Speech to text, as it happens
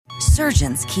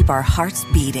surgeons keep our hearts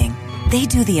beating. They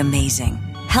do the amazing,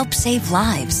 help save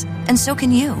lives, and so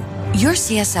can you. Your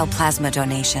CSL plasma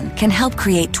donation can help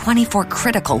create 24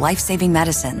 critical life-saving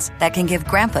medicines that can give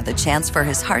Grandpa the chance for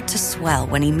his heart to swell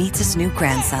when he meets his new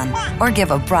grandson, or give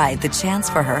a bride the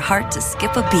chance for her heart to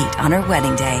skip a beat on her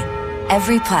wedding day.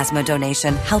 Every plasma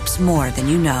donation helps more than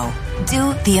you know.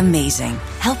 Do the amazing.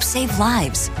 Help save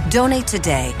lives. Donate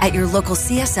today at your local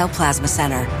CSL Plasma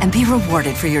Center and be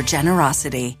rewarded for your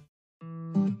generosity.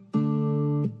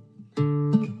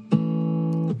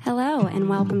 Hello, and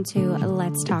welcome to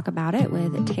Let's Talk About It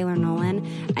with Taylor Nolan.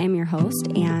 I am your host,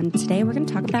 and today we're going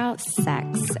to talk about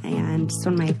sex, and it's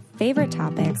one of my favorite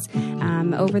topics.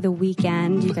 Over the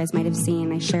weekend, you guys might have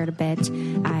seen, I shared a bit.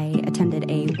 I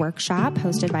attended a workshop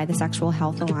hosted by the Sexual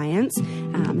Health Alliance,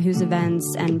 whose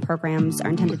events and programs are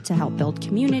intended to help build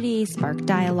community, spark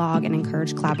dialogue, and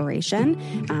encourage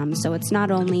collaboration. So it's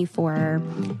not only for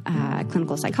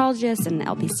clinical psychologists and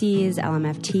LPCs,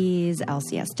 LMFTs,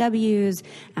 LCSWs,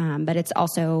 but it's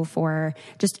also for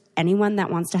just anyone that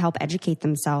wants to help educate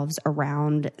themselves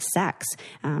around sex.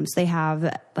 So they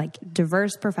have like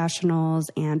diverse professionals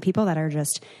and people that are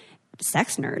just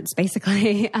sex nerds,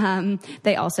 basically.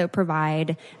 They also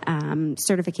provide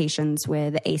certifications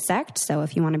with ASECT. So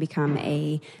if you want to become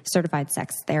a certified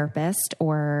sex therapist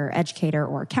or educator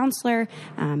or counselor,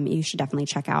 you should definitely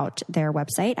check out their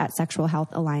website at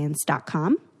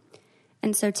sexualhealthalliance.com.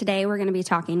 And so today we're going to be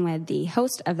talking with the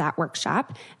host of that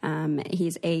workshop.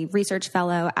 He's a research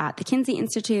fellow at the Kinsey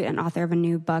Institute and author of a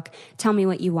new book, Tell Me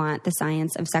What You Want, The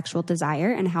Science of Sexual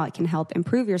Desire and How It Can Help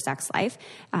Improve Your Sex Life.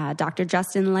 Dr.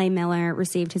 Justin Lehmiller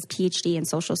received his PhD in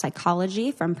social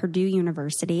psychology from Purdue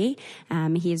University.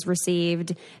 He's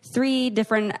received 3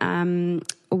 different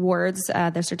awards,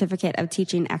 the Certificate of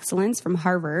Teaching Excellence from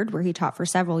Harvard, where he taught for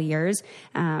several years.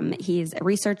 He's a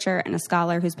researcher and a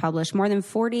scholar who's published more than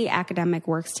 40 academic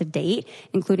works to date,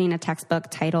 including a textbook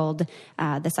titled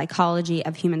The Psychology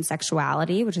of Human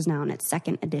Sexuality, which is now in its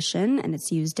 2nd edition, and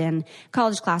it's used in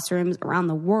college classrooms around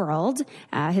the world.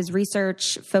 His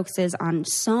research focuses on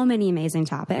so many amazing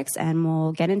topics, and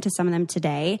we'll get into some of them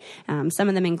today. Some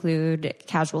of them include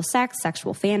casual sex,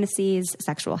 sexual fantasies,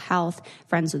 sexual health,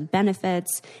 friends with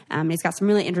benefits. He's got some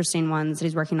really interesting ones that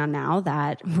he's working on now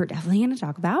that we're definitely going to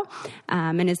talk about.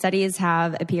 And his studies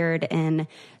have appeared in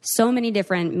so many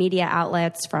different media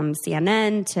outlets, from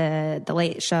CNN to The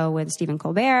Late Show with Stephen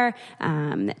Colbert,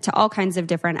 to all kinds of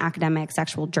different academic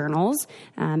sexual journals.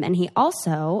 And he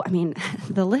also,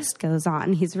 the list goes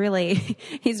on. He's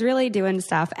really doing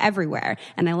stuff everywhere,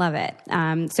 and I love it.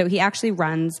 So he actually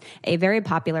runs a very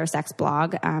popular sex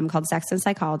blog called Sex and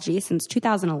Psychology since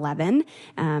 2011,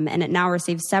 and it now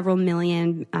receives several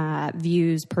million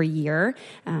views per year.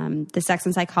 The Sex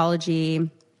and Psychology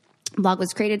blog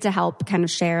was created to help kind of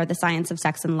share the science of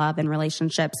sex and love and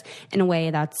relationships in a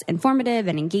way that's informative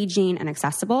and engaging and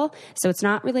accessible. So it's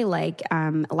not really like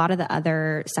a lot of the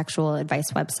other sexual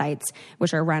advice websites,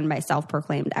 which are run by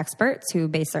self-proclaimed experts who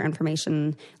base their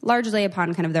information largely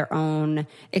upon kind of their own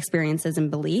experiences and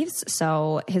beliefs.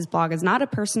 So his blog is not a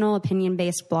personal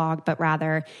opinion-based blog, but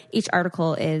rather each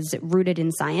article is rooted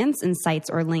in science and cites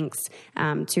or links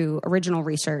to original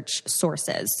research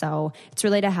sources. So it's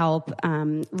really to help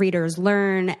readers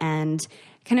learn and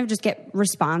kind of just get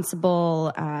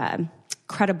responsible,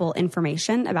 credible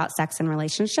information about sex and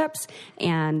relationships,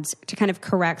 and to kind of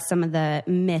correct some of the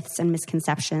myths and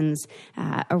misconceptions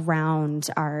around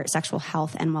our sexual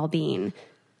health and well-being.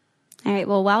 All right.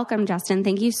 Well, welcome, Justin.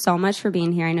 Thank you so much for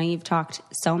being here. I know you've talked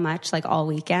so much, like all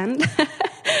weekend,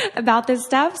 about this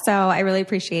stuff. So I really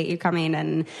appreciate you coming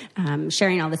and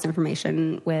sharing all this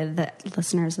information with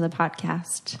listeners of the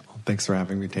podcast. Thanks for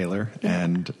having me, Taylor. Yeah.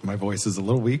 And my voice is a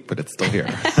little weak, but it's still here.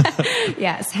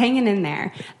 Yes, hanging in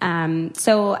there.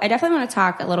 So I definitely want to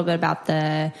talk a little bit about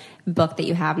the book that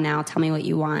you have now, Tell Me What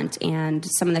You Want, and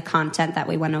some of the content that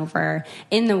we went over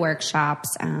in the workshops,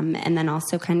 and then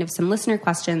also kind of some listener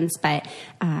questions. But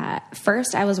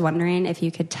first, I was wondering if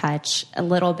you could touch a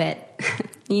little bit.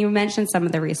 You mentioned some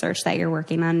of the research that you're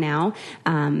working on now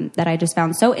that I just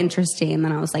found so interesting. And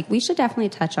then I was like, we should definitely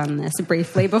touch on this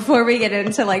briefly before we get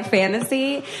into like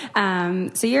fantasy.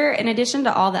 So you're, in addition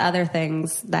to all the other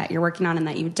things that you're working on and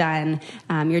that you've done,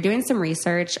 you're doing some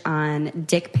research on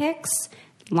dick pics,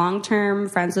 long-term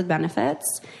friends with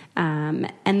benefits.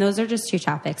 And those are just 2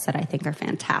 topics that I think are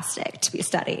fantastic to be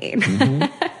studying.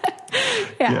 Mm-hmm.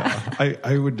 Yeah.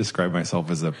 I would describe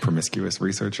myself as a promiscuous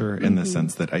researcher in the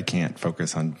sense that I can't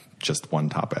focus on just one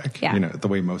topic. Yeah. You know, the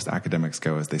way most academics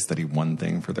go is they study one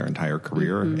thing for their entire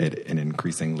career at an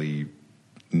increasingly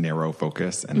narrow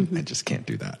focus, and I just can't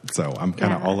do that. So I'm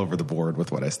kind of all over the board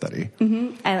with what I study.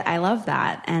 I love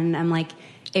that. And I'm like,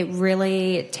 it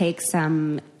really takes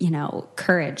some,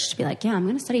 courage to be like, yeah, I'm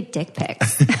going to study dick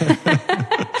pics.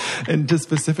 And to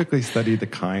specifically study the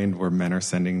kind where men are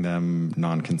sending them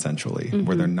non-consensually,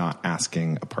 where they're not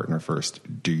asking a partner first,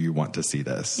 do you want to see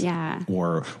this? Yeah.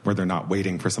 Or where they're not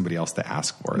waiting for somebody else to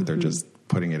ask for it. They're just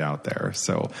putting it out there.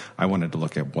 So I wanted to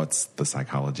look at what's the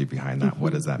psychology behind that.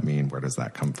 What does that mean? Where does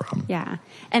that come from? Yeah.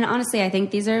 And honestly, I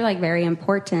think these are like very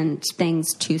important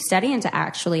things to study and to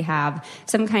actually have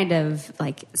some kind of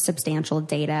like substantial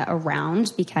data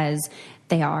around, because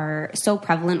they are so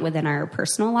prevalent within our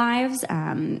personal lives,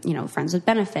 friends with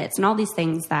benefits and all these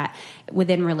things that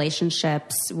within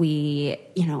relationships we,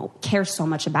 care so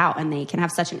much about, and they can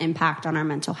have such an impact on our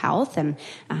mental health. And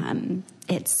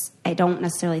I don't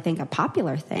necessarily think a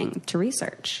popular thing to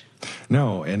research.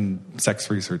 No, and sex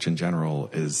research in general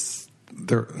is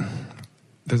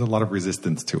there's a lot of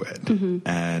resistance to it,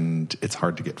 and it's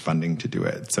hard to get funding to do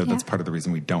it. So that's part of the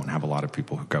reason we don't have a lot of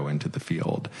people who go into the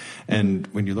field. And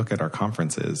when you look at our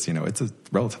conferences, it's a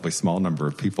relatively small number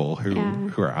of people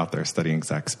who are out there studying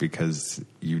sex, because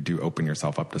you do open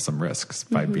yourself up to some risks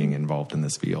by being involved in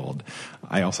this field.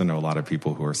 I also know a lot of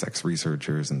people who are sex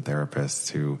researchers and therapists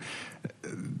who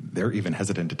they're even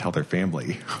hesitant to tell their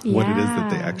family what it is that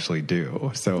they actually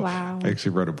do. So I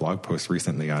actually wrote a blog post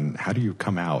recently on how do you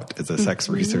come out as a sex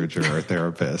researcher or a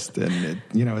therapist? And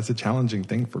it's a challenging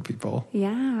thing for people.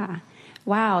 Yeah.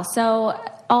 Wow. So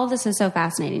all of this is so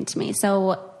fascinating to me.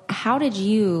 So how did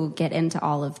you get into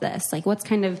all of this? Like, what's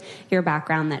kind of your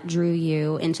background that drew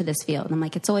you into this field? And I'm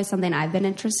like, it's always something I've been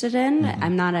interested in.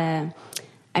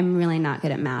 I'm really not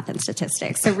good at math and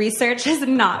statistics, so research is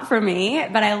not for me,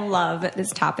 but I love this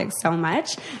topic so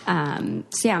much. I'm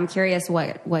curious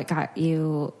what got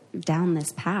you down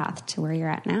this path to where you're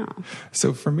at now.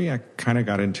 So for me, I kind of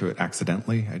got into it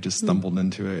accidentally. I just stumbled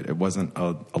into it. It wasn't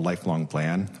a lifelong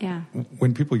plan. Yeah.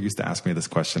 When people used to ask me this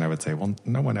question, I would say, well,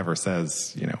 no one ever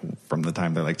says, from the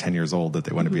time they're like 10 years old that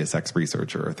they want to be a sex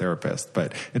researcher or a therapist.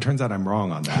 But it turns out I'm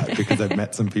wrong on that, because I've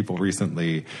met some people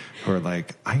recently who are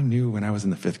like, I knew when I was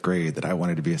in the 5th grade that I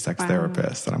wanted to be a sex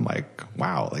therapist. And I'm like,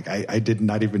 wow, like I did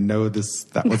not even know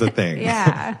that was a thing.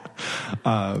 Yeah.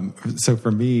 So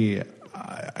for me,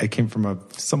 I came from a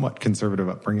somewhat conservative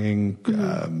upbringing,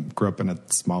 grew up in a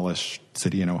smallish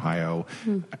city in Ohio.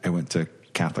 I went to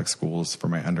Catholic schools for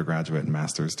my undergraduate and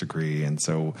master's degree. And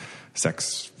so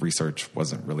sex research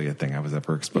wasn't really a thing I was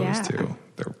ever exposed to.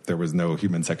 There was no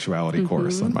human sexuality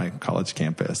course on my college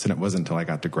campus. And it wasn't until I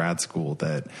got to grad school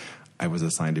that I was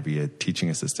assigned to be a teaching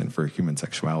assistant for a human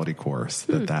sexuality course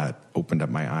that opened up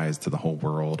my eyes to the whole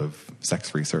world of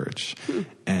sex research.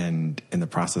 And in the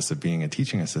process of being a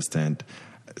teaching assistant,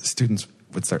 students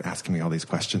would start asking me all these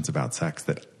questions about sex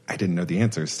that I didn't know the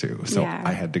answers to. So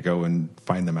I had to go and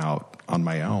find them out on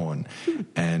my own.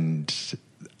 And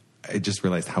I just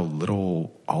realized how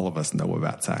little all of us know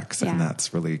about sex. And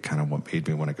that's really kind of what made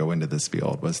me want to go into this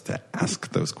field, was to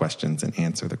ask those questions and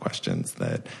answer the questions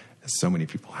that so many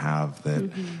people have,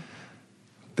 that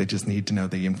they just need to know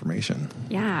the information.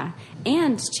 Yeah.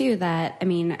 And too, that,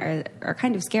 are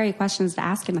kind of scary questions to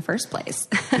ask in the first place.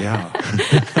 Yeah.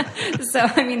 So,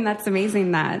 that's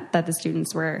amazing that the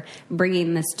students were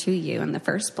bringing this to you in the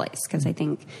first place, because I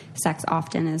think sex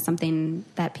often is something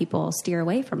that people steer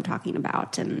away from talking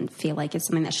about and feel like it's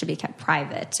something that should be kept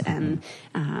private. And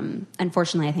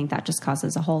unfortunately, I think that just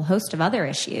causes a whole host of other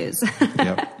issues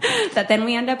that then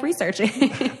we end up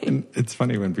researching. And it's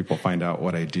funny when people find out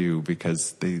what I do,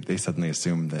 because they suddenly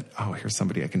assume that, oh, here's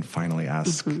somebody I can finally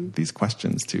ask these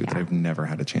questions to that I've never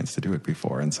had a chance to do it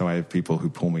before. And so I have people who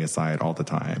pull me aside all the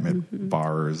time at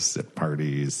bars, at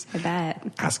parties, I bet,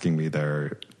 asking me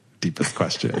their deepest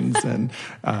questions. And,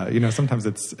 sometimes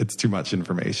it's too much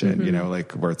information,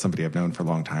 like where it's somebody I've known for a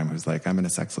long time who's like, I'm in a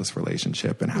sexless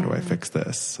relationship and how do I fix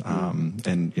this?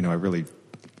 And, I really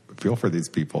feel for these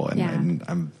people, and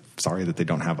I'm sorry that they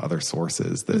don't have other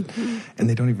sources that, and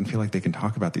they don't even feel like they can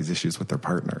talk about these issues with their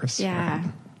partners. Yeah.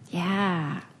 Right?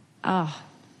 Yeah. Oh,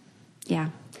 yeah.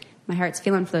 My heart's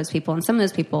feeling for those people. And some of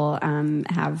those people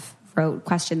have wrote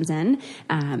questions in,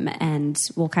 and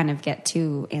we'll kind of get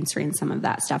to answering some of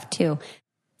that stuff too.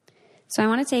 So I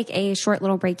want to take a short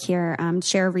little break here,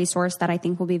 share a resource that I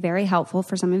think will be very helpful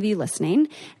for some of you listening.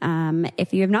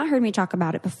 If you have not heard me talk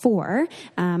about it before,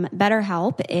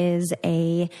 BetterHelp is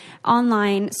a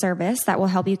online service that will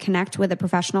help you connect with a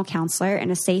professional counselor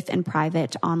in a safe and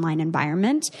private online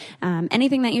environment.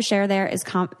 Anything that you share there is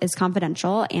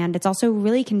confidential, and it's also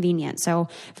really convenient. So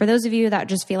for those of you that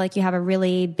just feel like you have a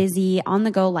really busy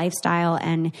on-the-go lifestyle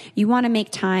and you want to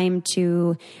make time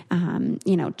to,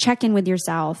 check in with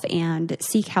yourself and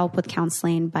seek help with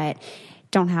counseling, but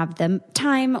don't have the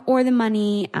time or the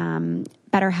money,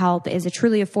 BetterHelp is a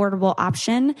truly affordable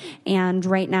option. And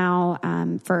right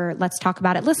now, for Let's Talk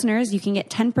About It listeners, you can get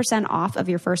 10% off of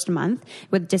your first month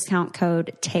with discount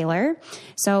code Taylor.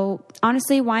 So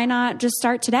honestly, why not just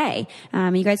start today?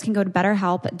 You guys can go to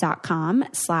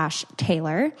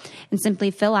betterhelp.com/Taylor and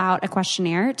simply fill out a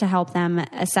questionnaire to help them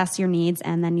assess your needs.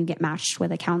 And then you get matched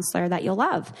with a counselor that you'll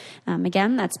love.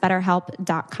 Again, that's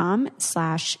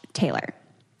betterhelp.com/Taylor.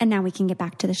 And now we can get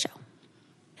back to the show.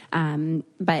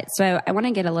 So I want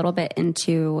to get a little bit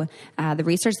into the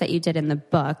research that you did in the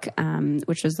book,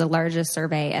 which was the largest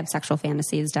survey of sexual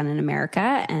fantasies done in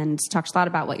America, and talks a lot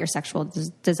about what your sexual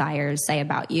desires say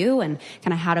about you and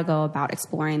kind of how to go about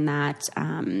exploring that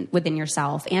within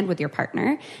yourself and with your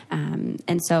partner.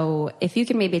 And so if you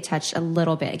can maybe touch a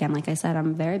little bit, again, like I said,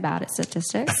 I'm very bad at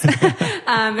statistics,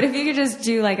 but if you could just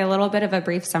do like a little bit of a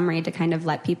brief summary to kind of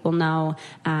let people know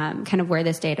kind of where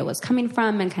this data was coming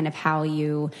from and kind of how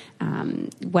you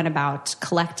went about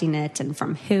collecting it and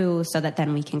from who, so that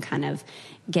then we can kind of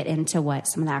get into what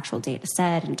some of the actual data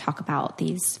said and talk about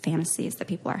these fantasies that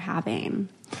people are having.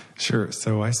 Sure.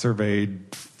 So I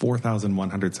surveyed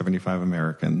 4,175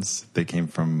 Americans. They came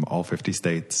from all 50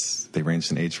 states. They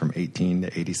ranged in age from 18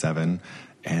 to 87,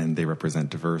 and they represent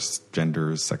diverse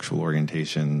genders, sexual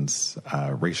orientations,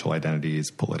 racial identities,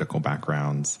 political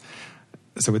backgrounds.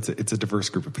 So it's a diverse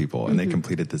group of people, and they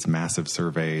completed this massive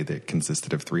survey that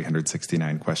consisted of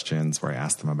 369 questions where I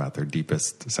asked them about their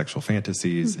deepest sexual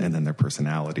fantasies and then their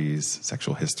personalities,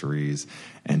 sexual histories,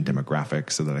 and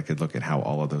demographics, so that I could look at how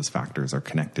all of those factors are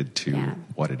connected to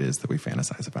what it is that we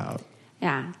fantasize about.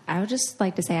 Yeah, I would just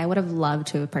like to say I would have loved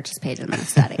to have participated in this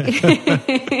study.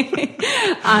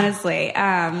 Honestly.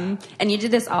 And you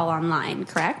did this all online,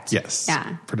 correct? Yes.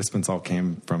 Yeah. Participants all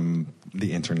came from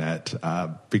the internet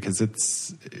because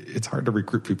it's hard to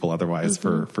recruit people otherwise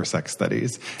for sex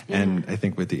studies. Yeah. And I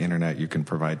think with the internet, you can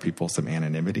provide people some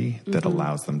anonymity that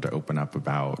allows them to open up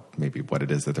about maybe what it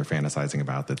is that they're fantasizing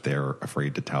about that they're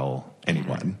afraid to tell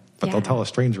anyone. But they'll tell a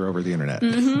stranger over the internet.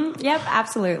 Yep,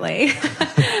 absolutely.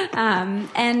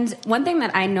 And one thing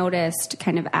that I noticed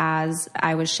kind of as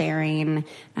I was sharing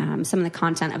some of the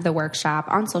content of the workshop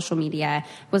on social media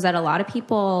was that a lot of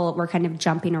people were kind of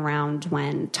jumping around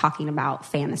when talking about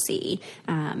fantasy.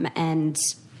 And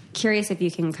curious if you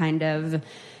can kind of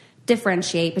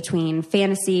differentiate between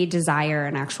fantasy, desire,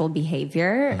 and actual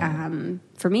behavior.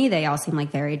 For me, they all seem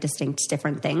like very distinct,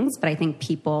 different things. But I think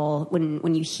people,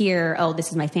 when you hear, oh, this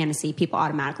is my fantasy, people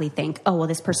automatically think, oh, well,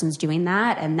 this person's doing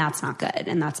that, and that's not good,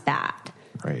 and that's bad.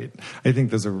 Right. I think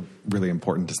those are really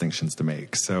important distinctions to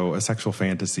make. So a sexual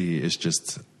fantasy is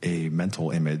just a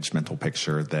mental image, mental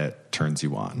picture that turns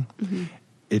you on.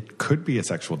 It could be a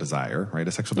sexual desire, right?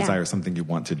 A sexual desire is something you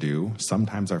want to do.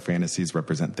 Sometimes our fantasies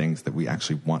represent things that we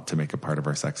actually want to make a part of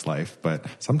our sex life. But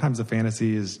sometimes a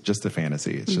fantasy is just a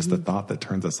fantasy. It's just a thought that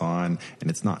turns us on, and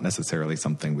it's not necessarily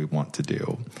something we want to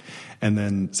do. And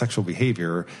then sexual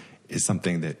behavior is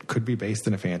something that could be based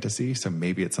in a fantasy. So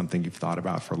maybe it's something you've thought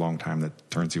about for a long time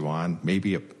that turns you on.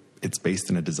 Maybe it's based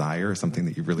in a desire, something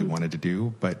that you really wanted to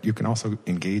do, but you can also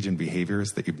engage in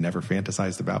behaviors that you've never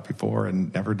fantasized about before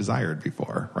and never desired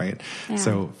before, right? Yeah.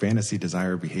 So fantasy,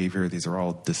 desire, behavior, these are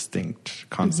all distinct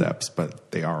concepts, but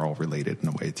they are all related in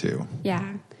a way too.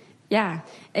 Yeah. Yeah.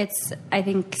 It's, I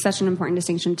think, such an important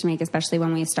distinction to make, especially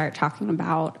when we start talking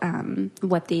about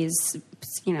what these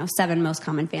 7 most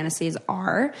common fantasies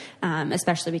are,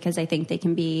 especially because I think they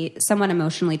can be somewhat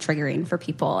emotionally triggering for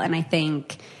people. And I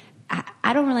think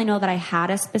I don't really know that I had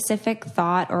a specific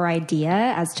thought or idea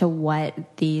as to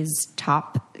what these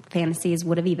top fantasies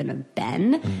would have even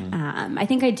been. I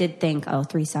think I did think, oh,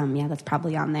 threesome. Yeah, that's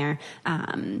probably on there.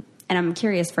 And I'm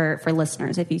curious for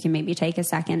listeners, if you can maybe take a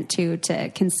second to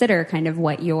consider kind of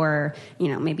what your,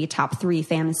 maybe top 3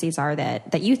 fantasies are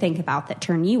that you think about that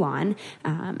turn you on.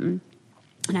 And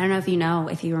I don't know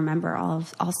if you remember all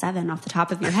 7 off the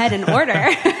top of your head in order.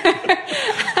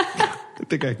 I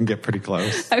think I can get pretty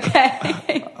close.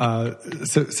 Okay.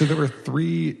 So there were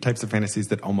 3 types of fantasies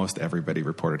that almost everybody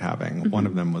reported having. One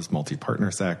of them was multi-partner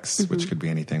sex, which could be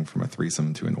anything from a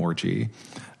threesome to an orgy.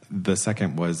 The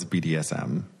second was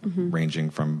BDSM, ranging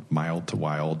from mild to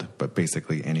wild, but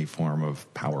basically any form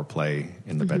of power play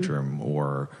in the bedroom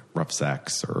or rough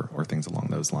sex or things along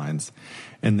those lines.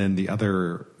 And then the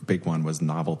other big one was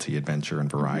novelty, adventure, and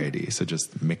variety. So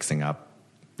just mixing up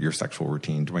your sexual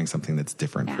routine, doing something that's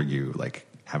different for you, like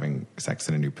having sex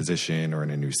in a new position or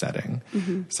in a new setting.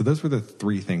 So those were the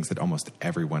three things that almost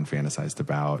everyone fantasized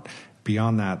about.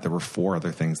 Beyond that, there were four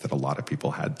other things that a lot of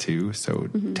people had too. So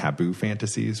taboo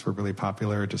fantasies were really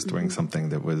popular, just doing something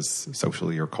that was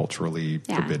socially or culturally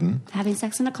forbidden. Having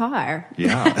sex in a car.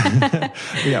 Yeah.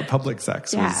 Yeah, public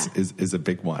sex is a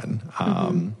big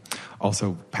one.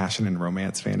 Also, passion and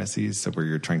romance fantasies, so where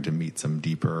you're trying to meet some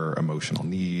deeper emotional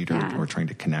need or trying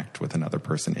to connect with another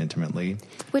person intimately.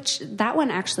 Which, that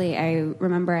one actually, I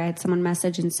remember I had someone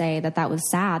message and say that was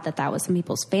sad, that was some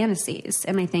people's fantasies.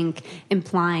 And I think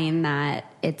implying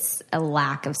that it's a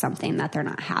lack of something that they're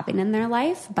not having in their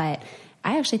life. But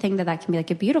I actually think that can be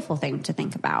like a beautiful thing to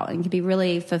think about, and can be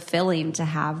really fulfilling to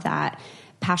have that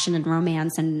passion and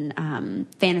romance and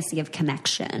fantasy of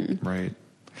connection. Right.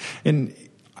 And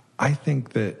I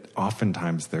think that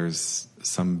oftentimes there's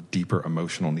some deeper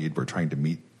emotional need we're trying to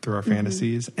meet through our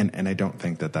fantasies. And I don't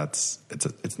think that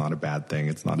it's not a bad thing.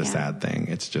 It's not a sad thing.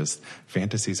 It's just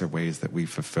fantasies are ways that we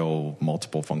fulfill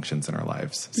multiple functions in our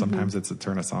lives. Sometimes it's to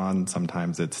turn us on.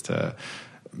 Sometimes it's to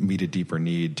meet a deeper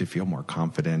need, to feel more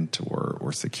confident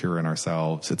or secure in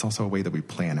ourselves. It's also a way that we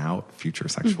plan out future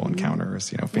sexual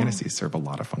encounters. Fantasies serve a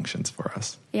lot of functions for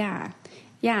us. Yeah.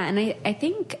 Yeah. And I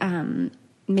think,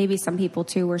 maybe some people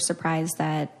too were surprised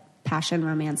that passion,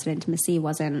 romance, and intimacy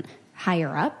wasn't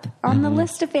higher up on the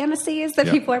list of fantasies that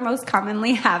people are most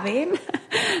commonly having.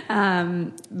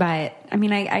 But I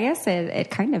mean, I guess it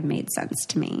kind of made sense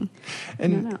to me.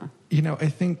 And, I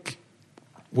think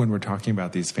when we're talking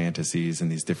about these fantasies and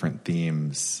these different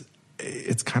themes,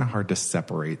 it's kind of hard to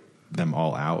separate them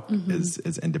all out as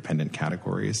independent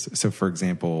categories. So, for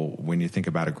example, when you think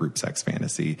about a group sex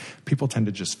fantasy, people tend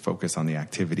to just focus on the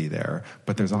activity there,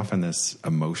 but there's often this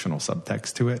emotional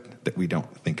subtext to it that we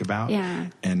don't think about. Yeah.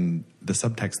 And the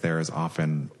subtext there is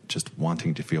often just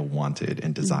wanting to feel wanted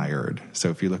and desired. So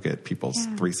if you look at people's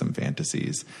threesome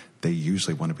fantasies, they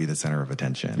usually want to be the center of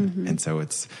attention. And so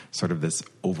it's sort of this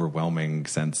overwhelming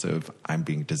sense of I'm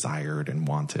being desired and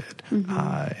wanted.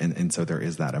 And so there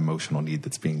is that emotional need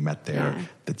that's being met there.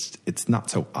 It's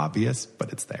not so obvious,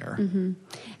 but it's there.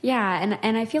 Yeah.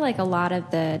 And I feel like a lot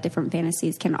of the different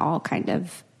fantasies can all kind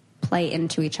of play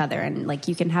into each other, and like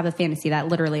you can have a fantasy that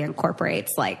literally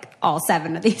incorporates like all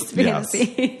 7 of these fantasies.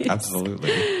 Yes,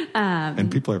 absolutely.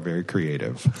 And people are very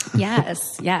creative.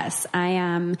 Yes.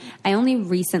 I only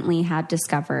recently had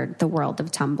discovered the world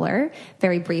of Tumblr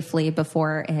very briefly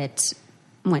before it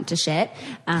went to shit.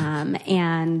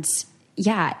 And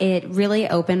yeah, it really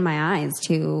opened my eyes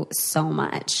to so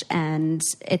much. And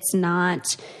it's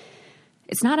not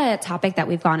a topic that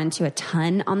we've gone into a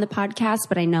ton on the podcast,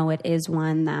 but I know it is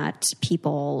one that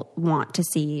people want to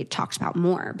see talked about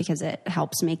more because it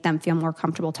helps make them feel more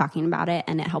comfortable talking about it,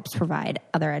 and it helps provide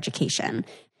other education.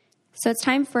 So it's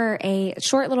time for a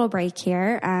short little break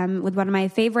here with one of my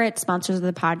favorite sponsors of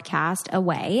the podcast,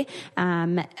 Away.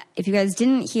 If you guys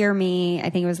didn't hear me, I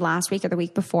think it was last week or the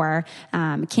week before,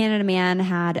 Canada Man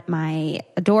had my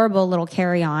adorable little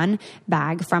carry-on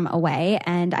bag from Away,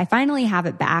 and I finally have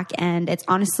it back, and it's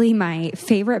honestly my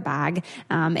favorite bag.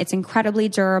 It's incredibly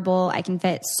durable. I can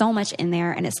fit so much in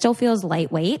there, and it still feels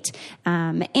lightweight,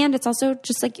 and it's also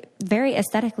just like very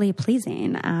aesthetically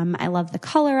pleasing. I love the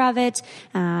color of it.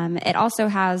 It also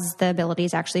has the ability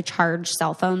to actually charge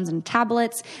cell phones and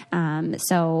tablets.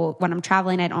 So when I'm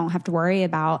traveling, I don't have to worry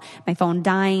about my phone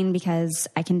dying because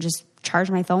I can just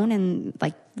charge my phone in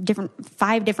like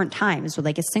 5 different times with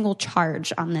like a single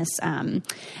charge on this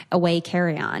Away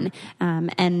carry-on.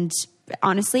 And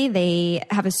honestly, they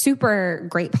have a super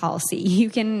great policy. You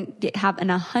can have an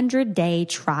 100-day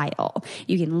trial.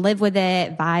 You can live with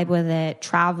it, vibe with it,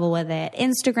 travel with it,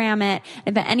 Instagram it.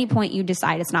 If at any point you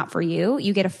decide it's not for you,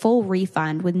 you get a full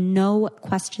refund with no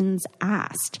questions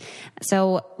asked.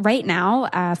 So right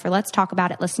now, for Let's Talk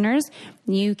About It listeners,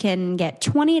 you can get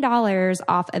 $20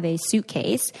 off of a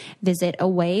suitcase. Visit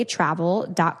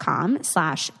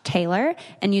awaytravel.com/Taylor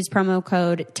and use promo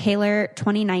code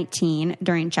Taylor2019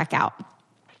 during checkout.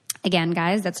 Again,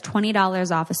 guys, that's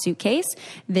 $20 off a suitcase.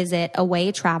 Visit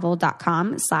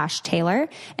awaytravel.com/Taylor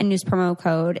and use promo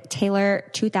code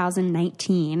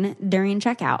Taylor2019 during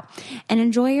checkout. And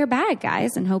enjoy your bag,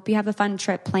 guys, and hope you have a fun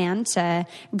trip planned to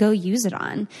go use it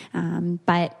on.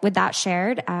 But with that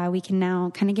shared, we can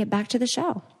now kind of get back to the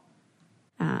show.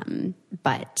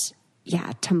 But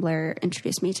yeah, Tumblr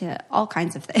introduced me to all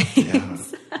kinds of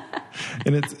things. Yeah.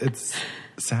 And it's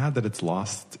sad that it's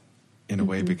lost in a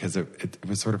way, because it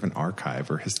was sort of an archive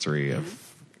or history of,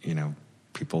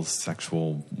 people's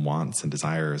sexual wants and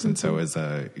desires. And so as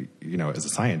a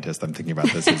scientist, I'm thinking about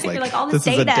this as like this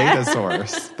is a data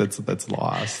source that's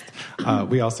lost.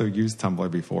 We also used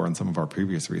Tumblr before in some of our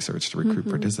previous research to recruit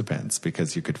participants,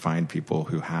 because you could find people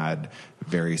who had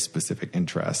very specific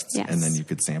interests, and then you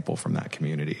could sample from that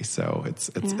community. So it's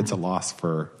a loss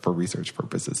for research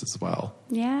purposes as well.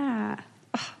 Yeah.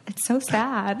 Oh, it's so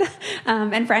sad.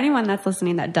 And for anyone that's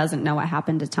listening that doesn't know what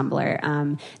happened to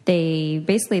Tumblr,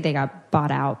 they got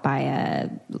bought out by a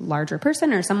larger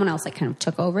person, or someone else that kind of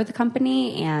took over the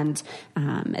company and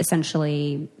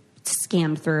essentially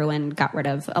scanned through and got rid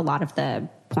of a lot of the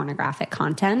pornographic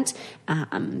content.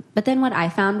 But then what I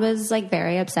found was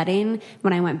very upsetting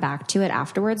when I went back to it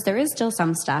afterwards. There is still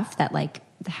some stuff that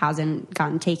hasn't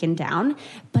gotten taken down,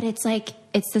 but it's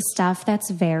the stuff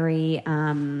that's very,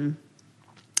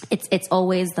 it's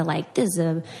always this is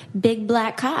a big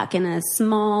black cock and a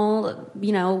small,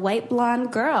 white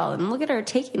blonde girl, and look at her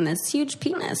taking this huge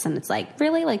penis. And it's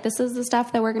really, this is the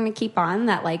stuff that we're going to keep on,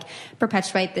 that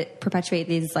perpetuate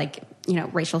these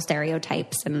racial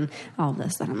stereotypes and all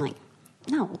this. And I'm like,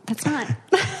 no, that's not.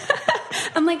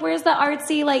 I'm like, where's the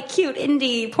artsy, cute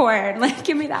indie porn?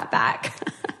 Give me that back.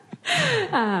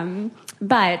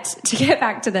 But to get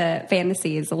back to the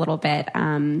fantasies a little bit,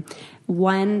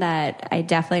 one that I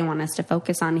definitely want us to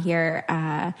focus on here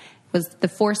was the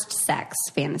forced sex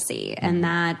fantasy. And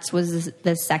that was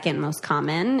the second most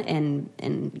common and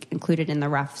included in the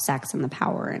rough sex and the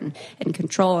power and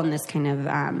control, and this kind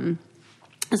of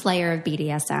this layer of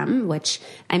BDSM, which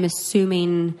I'm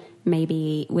assuming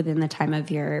maybe within the time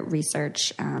of your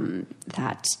research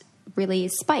that really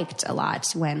spiked a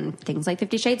lot when things like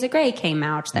 50 Shades of Grey came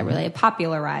out, that really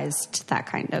popularized that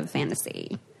kind of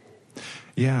fantasy.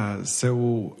 Yeah,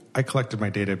 so I collected my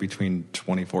data between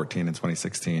 2014 and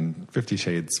 2016. 50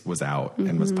 Shades was out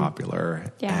and was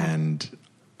popular. Yeah. And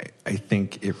I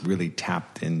think it really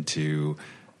tapped into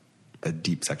a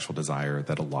deep sexual desire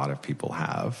that a lot of people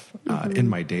have. In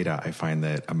my data, I find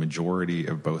that a majority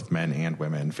of both men and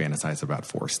women fantasize about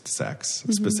forced sex,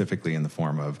 specifically in the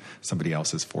form of somebody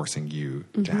else is forcing you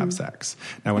to have sex.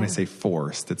 Now, when I say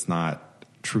forced, it's not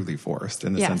truly forced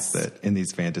in the sense that in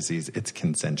these fantasies, it's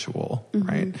consensual,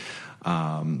 right?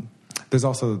 There's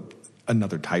also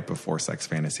another type of forced sex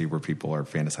fantasy where people are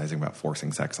fantasizing about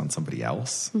forcing sex on somebody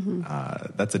else.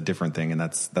 That's a different thing, and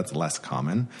that's less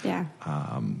common. Yeah.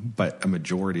 But a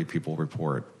majority of people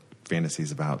report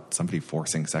fantasies about somebody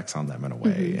forcing sex on them in a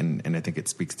way. And I think it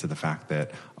speaks to the fact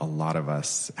that a lot of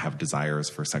us have desires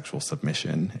for sexual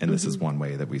submission, and this is one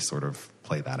way that we sort of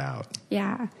play that out.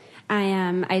 Yeah.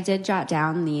 I did jot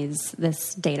down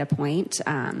this data point.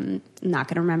 Not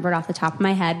going to remember it off the top of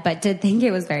my head, but did think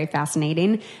it was very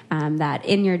fascinating that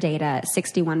in your data,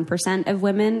 61% of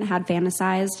women had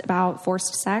fantasized about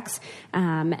forced sex,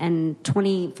 and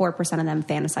 24% of them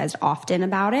fantasized often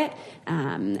about it.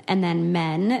 And then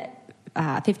men,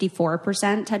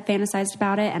 54% had fantasized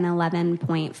about it, and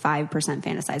 11.5%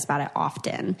 fantasized about it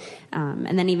often.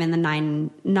 And then even the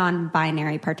 9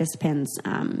 non-binary participants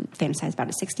fantasized about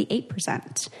it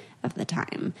 68% of the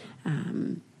time,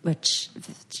 which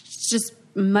is just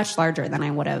much larger than I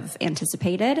would have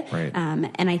anticipated. Right.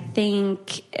 And I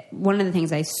think one of the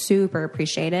things I super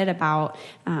appreciated about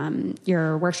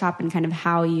your workshop and kind of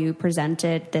how you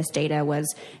presented this data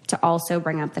was to also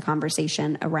bring up the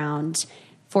conversation around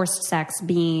forced sex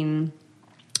being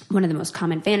one of the most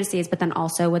common fantasies, but then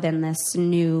also within this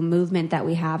new movement that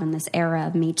we have in this era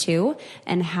of Me Too,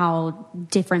 and how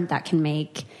different that can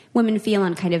make women feel,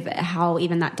 and kind of how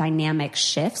even that dynamic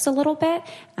shifts a little bit.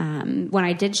 When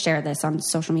I did share this on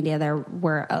social media, there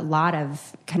were a lot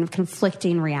of kind of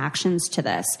conflicting reactions to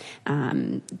this,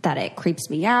 that it creeps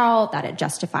me out, that it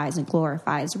justifies and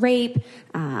glorifies rape,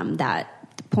 that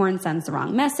porn sends the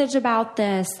wrong message about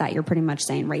this, that you're pretty much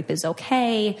saying rape is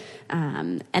okay.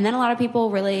 And then a lot of people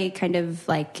really kind of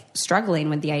struggling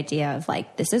with the idea of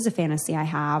this is a fantasy I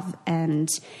have, and,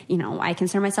 I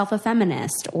consider myself a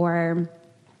feminist, or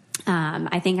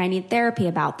I think I need therapy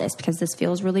about this because this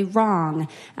feels really wrong,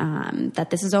 that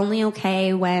this is only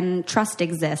okay when trust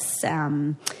exists,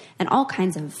 and all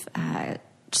kinds of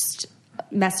just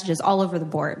messages all over the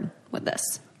board with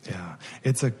this. Yeah,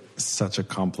 it's such a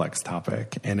complex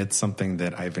topic, and it's something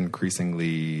that I've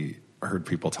increasingly heard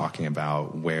people talking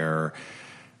about, where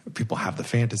people have the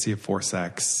fantasy of forced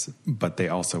sex, but they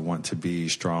also want to be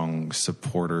strong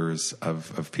supporters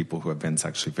of people who have been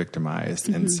sexually victimized.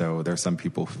 And so there's some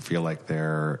people who feel like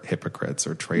they're hypocrites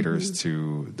or traitors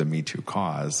to the Me Too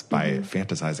cause by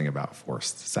fantasizing about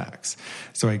forced sex.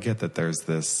 So I get that there's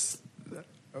this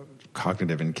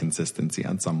cognitive inconsistency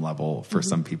on some level for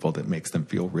some people that makes them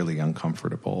feel really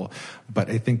uncomfortable. But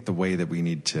I think the way that we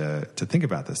need to think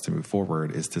about this to move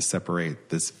forward is to separate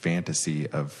this fantasy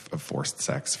of forced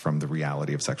sex from the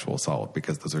reality of sexual assault,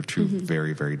 because those are two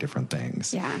very, very different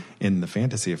things. Yeah. In the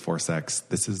fantasy of forced sex,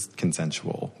 this is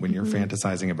consensual. When you're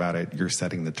fantasizing about it, you're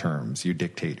setting the terms. You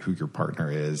dictate who your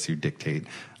partner is. You dictate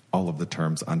all of the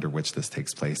terms under which this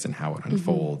takes place and how it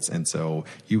unfolds. And so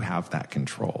you have that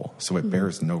control. So it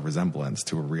bears no resemblance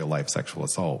to a real life sexual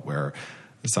assault where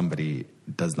somebody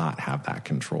does not have that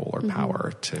control or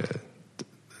power to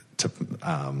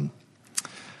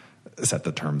set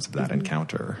the terms of that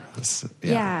encounter.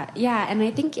 Yeah. And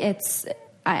I think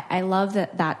I love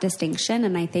that distinction.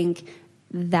 And I think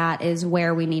that is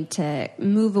where we need to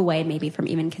move away maybe from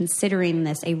even considering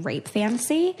this a rape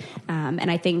fantasy.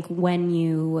 And I think when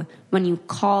you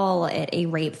call it a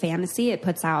rape fantasy, it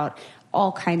puts out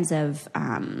all kinds of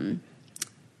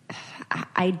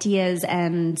ideas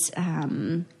and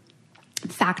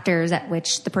factors at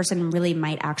which the person really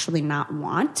might actually not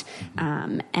want.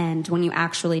 And when you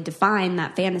actually define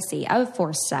that fantasy of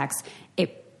forced sex,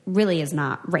 it really is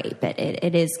not rape.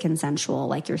 It is consensual,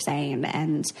 like you're saying.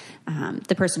 And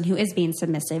the person who is being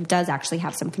submissive does actually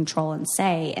have some control and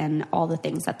say in all the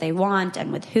things that they want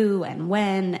and with who and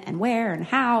when and where and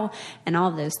how and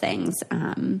all of those things.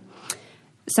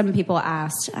 Some people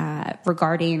asked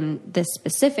regarding this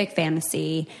specific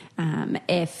fantasy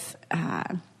if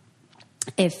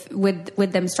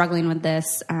with them struggling with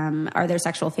this, are their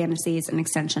sexual fantasies an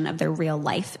extension of their real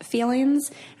life feelings,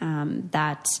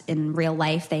 that in real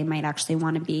life they might actually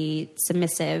want to be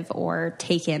submissive or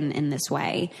taken in this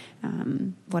way?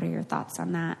 What are your thoughts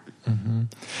on that?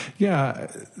 Yeah,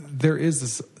 there is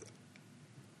this.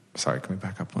 Sorry, can we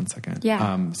back up one second?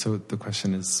 Yeah. So the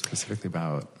question is specifically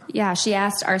about... Yeah, she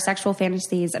asked, are sexual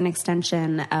fantasies an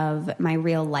extension of my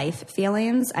real life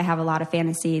feelings? I have a lot of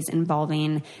fantasies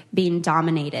involving being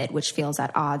dominated, which feels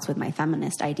at odds with my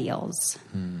feminist ideals.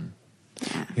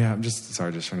 Yeah, I'm just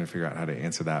trying to figure out how to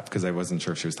answer that, because I wasn't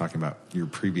sure if she was talking about your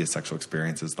previous sexual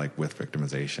experiences, like with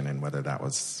victimization, and whether that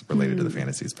was related to the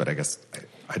fantasies. But I guess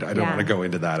I don't want to go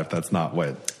into that if that's not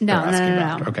what they're asking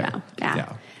about. Okay.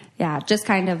 No. Yeah, just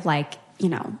kind of like, you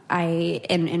know,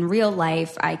 in real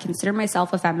life, I consider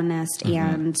myself a feminist,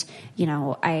 and, you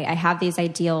know, I have these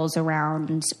ideals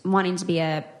around wanting to be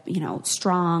a, you know,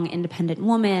 strong, independent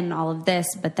woman, all of this,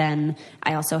 but then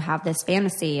I also have this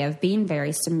fantasy of being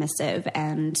very submissive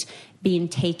and being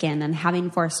taken and having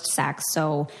forced sex.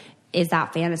 So is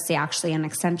that fantasy actually an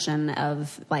extension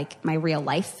of like my real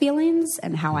life feelings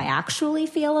and how I actually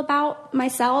feel about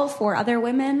myself or other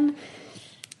women?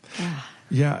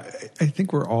 Yeah, I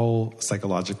think we're all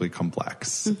psychologically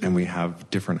complex, and we have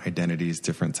different identities,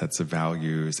 different sets of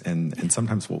values, and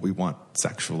sometimes what we want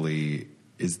sexually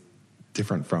is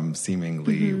different from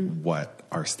seemingly what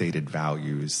our stated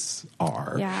values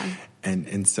are. Yeah.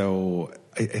 And so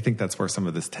I think that's where some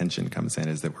of this tension comes in,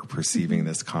 is that we're perceiving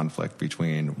this conflict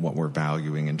between what we're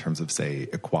valuing in terms of, say,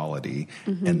 equality,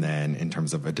 and then in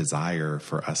terms of a desire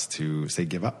for us to, say,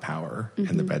 give up power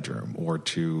in the bedroom, or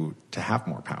to have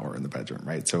more power in the bedroom,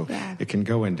 right? So it can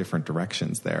go in different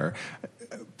directions there.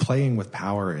 Playing with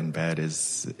power in bed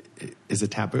is a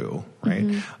taboo,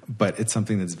 right? But it's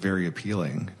something that's very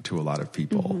appealing to a lot of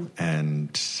people.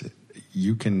 And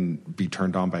you can be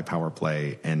turned on by power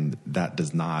play, and that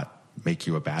does not make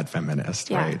you a bad feminist,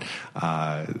 right?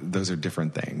 Those are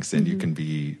different things, and you can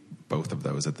be both of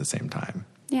those at the same time.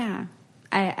 Yeah.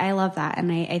 I love that. And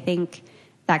I think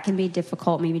that can be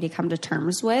difficult maybe to come to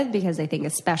terms with, because I think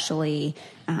especially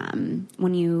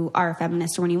when you are a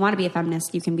feminist, or when you want to be a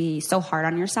feminist, you can be so hard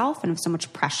on yourself and have so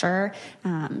much pressure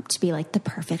to be like the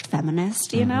perfect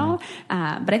feminist, you know?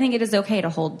 But I think it is okay to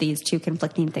hold these two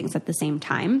conflicting things at the same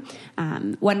time.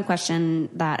 One question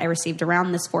that I received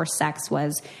around this forced sex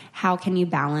was, how can you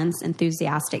balance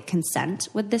enthusiastic consent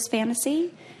with this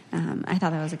fantasy? I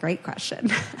thought that was a great question.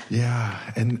 Yeah,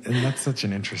 and that's such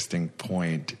an interesting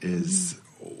point, is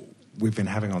we've been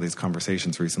having all these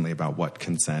conversations recently about what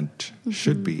consent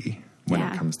should be when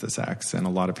it comes to sex. And a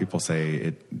lot of people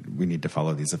say we need to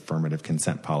follow these affirmative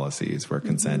consent policies where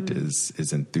consent is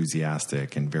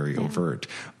enthusiastic and very overt.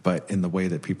 But in the way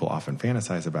that people often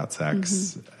fantasize about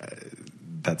sex,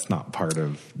 that's not part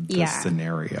of the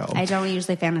scenario. I don't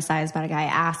usually fantasize about a guy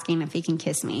asking if he can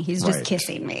kiss me. He's just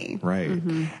kissing me. Right.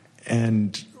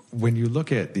 And when you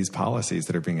look at these policies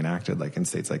that are being enacted, like in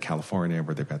states like California,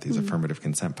 where they've got these affirmative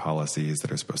consent policies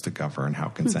that are supposed to govern how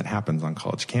consent happens on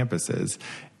college campuses,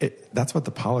 that's what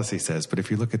the policy says. But if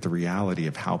you look at the reality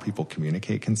of how people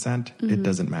communicate consent, it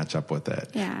doesn't match up with it.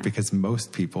 Yeah. Because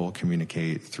most people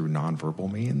communicate through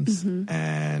nonverbal means,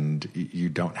 and you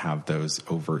don't have those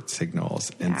overt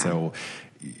signals. And so,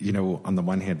 on the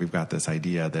one hand, we've got this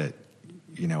idea that,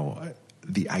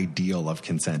 the ideal of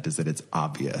consent is that it's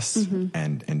obvious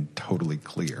and totally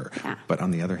clear. Yeah. But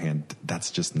on the other hand, that's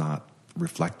just not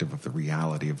reflective of the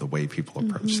reality of the way people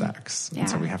approach sex. Yeah. And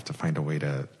so we have to find a way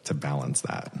to balance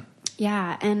that.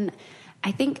 Yeah. And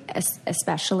I think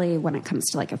especially when it comes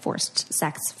to like a forced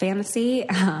sex fantasy,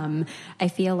 I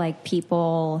feel like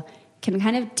people can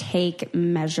kind of take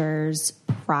measures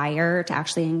prior to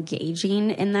actually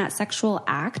engaging in that sexual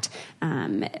act.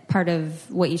 Part of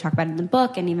what you talk about in the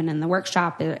book and even in the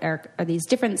workshop are these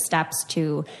different steps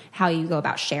to how you go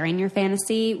about sharing your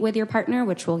fantasy with your partner,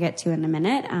 which we'll get to in a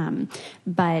minute.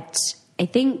 But I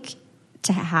think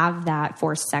to have that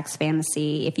forced sex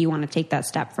fantasy, if you want to take that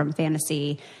step from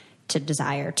fantasy to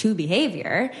desire to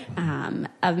behavior,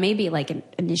 of maybe like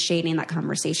initiating that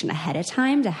conversation ahead of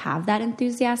time to have that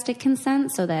enthusiastic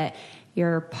consent so that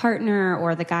your partner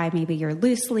or the guy maybe you're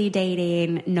loosely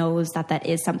dating knows that that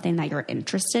is something that you're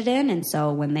interested in. And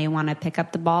so when they want to pick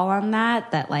up the ball on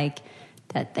that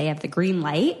they have the green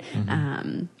light.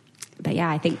 But yeah,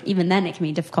 I think even then it can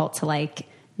be difficult to like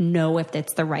know if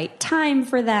it's the right time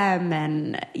for them.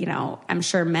 And, I'm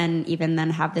sure men even then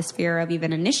have this fear of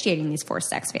even initiating these forced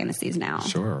sex fantasies now.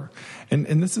 Sure.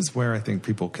 And this is where I think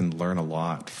people can learn a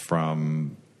lot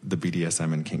from the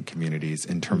BDSM and kink communities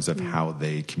in terms of how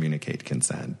they communicate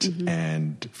consent.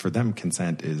 And for them,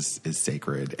 consent is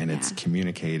sacred, and it's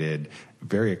communicated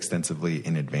very extensively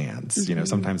in advance.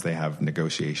 Sometimes they have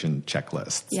negotiation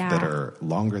checklists that are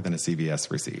longer than a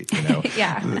CVS receipt,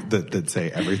 that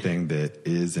say everything that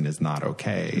is and is not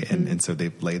okay. And so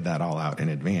they've laid that all out in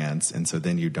advance. And so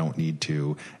then you don't need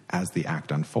to, as the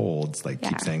act unfolds,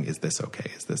 keep saying, is this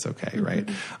okay? Is this okay? Right.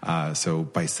 So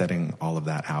by setting all of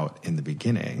that out in the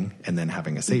beginning and then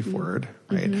having a safe word,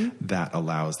 right, that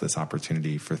allows this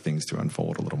opportunity for things to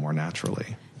unfold a little more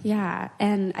naturally. Yeah.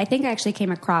 And I think I actually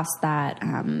came across that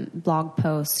blog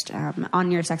post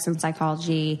on your Sex and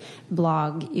Psychology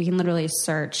blog. You can literally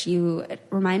search.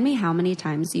 Remind me how many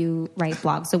times you write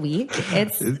blogs a week.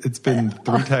 It's been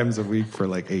 3 times a week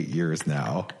for 8 years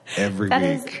now, every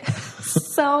week.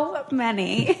 Is so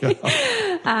many.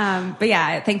 But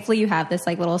yeah, thankfully you have this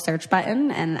little search button.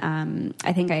 And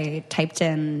I think I typed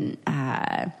in,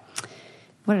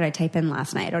 what did I type in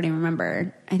last night? I don't even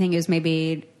remember. I think it was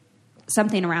maybe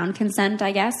something around consent,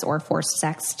 I guess, or forced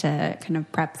sex to kind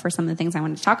of prep for some of the things I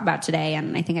wanted to talk about today.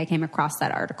 And I think I came across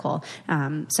that article.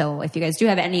 So if you guys do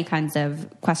have any kinds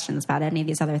of questions about any of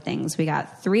these other things, we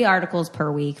got 3 articles per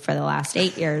week for the last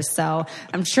 8 years. So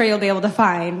I'm sure you'll be able to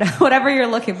find whatever you're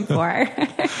looking for.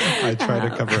 I try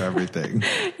to cover everything.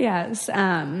 Yes.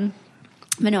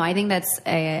 But no, I think that's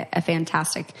a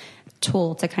fantastic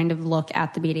tool to kind of look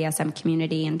at the BDSM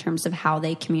community in terms of how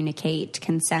they communicate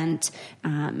consent,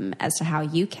 as to how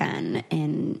you can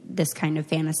in this kind of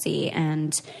fantasy.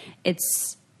 And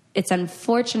it's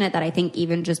unfortunate that I think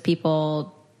even just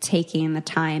people taking the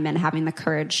time and having the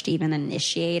courage to even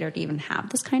initiate or to even have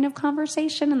this kind of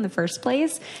conversation in the first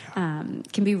place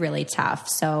can be really tough.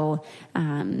 So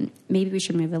maybe we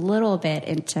should move a little bit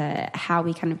into how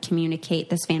we kind of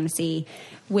communicate this fantasy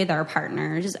with our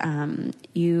partners.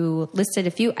 You listed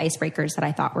a few icebreakers that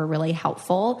I thought were really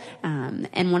helpful.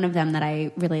 And one of them that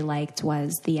I really liked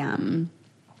was the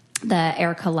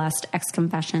Erica Lust X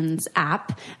Confessions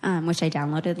app, which I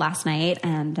downloaded last night.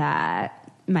 And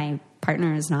my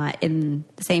partner is not in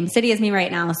the same city as me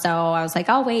right now. So I was like,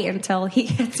 I'll wait until he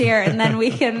gets here and then we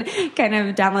can kind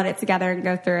of download it together and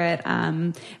go through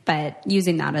it. But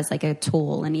using that as a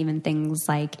tool, and even things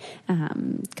like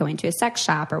going to a sex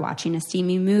shop or watching a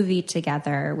steamy movie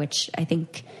together, which I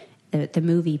think the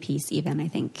movie piece even, I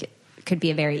think could be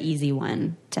a very easy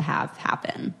one to have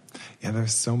happen. Yeah,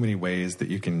 there's so many ways that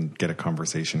you can get a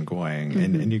conversation going,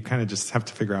 and you kind of just have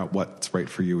to figure out what's right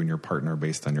for you and your partner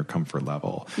based on your comfort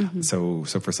level. So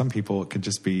for some people, it could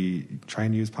just be try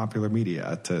and use popular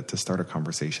media to start a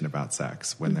conversation about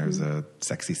sex when there's a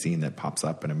sexy scene that pops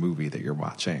up in a movie that you're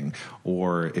watching,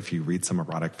 or if you read some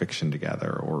erotic fiction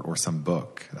together or some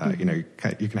book. You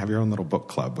can have your own little book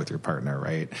club with your partner,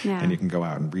 right? Yeah. And you can go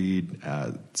out and read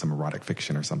some erotic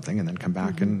fiction or something and then come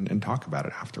back and talk about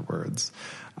it afterwards.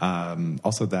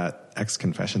 Also, that X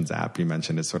Confessions app you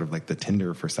mentioned is sort of like the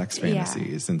Tinder for sex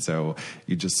fantasies. And so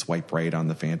you just swipe right on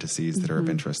the fantasies that are of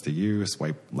interest to you,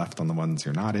 swipe left on the ones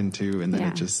you're not into, and then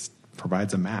it just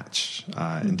provides a match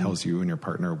and tells you and your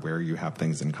partner where you have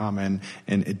things in common,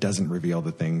 and it doesn't reveal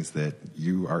the things that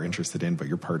you are interested in but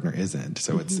your partner isn't.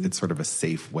 So it's sort of a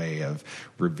safe way of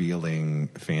revealing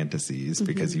fantasies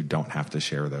because you don't have to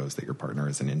share those that your partner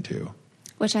isn't into.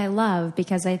 Which I love,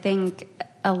 because I think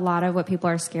a lot of what people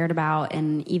are scared about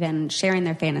and even sharing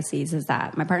their fantasies is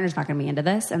that my partner's not going to be into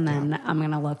this, and then I'm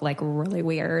going to look like really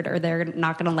weird, or they're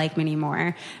not going to like me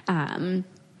anymore.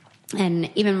 And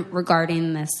even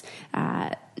regarding this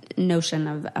notion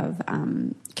of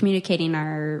communicating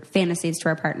our fantasies to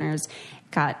our partners,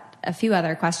 got a few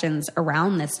other questions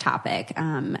around this topic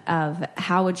of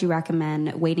how would you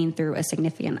recommend wading through a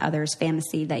significant other's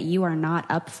fantasy that you are not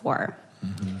up for?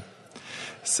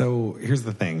 So here's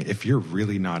the thing. If you're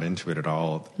really not into it at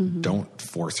all, don't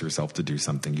force yourself to do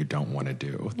something you don't want to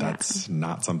do. That's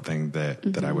not something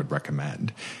that I would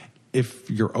recommend. If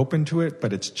you're open to it,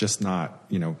 but it's just not,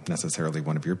 necessarily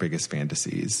one of your biggest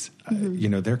fantasies,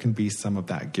 there can be some of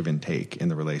that give and take in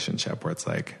the relationship where it's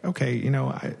like, okay,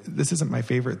 this isn't my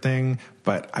favorite thing,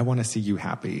 but I want to see you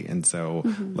happy. And so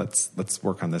let's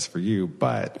work on this for you,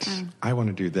 but I want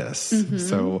to do this.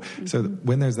 So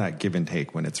when there's that give and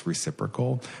take, when it's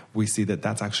reciprocal, we see that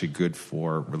that's actually good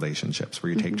for relationships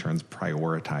where you take turns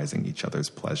prioritizing each other's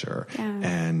pleasure.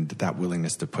 And that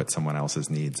willingness to put someone else's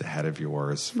needs ahead of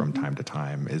yours from time to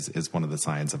time is one of the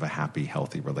signs of a happy,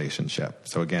 healthy relationship.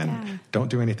 So again, don't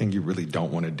do anything you really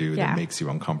don't want to do that makes you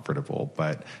uncomfortable,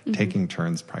 but taking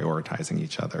turns prioritizing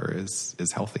each other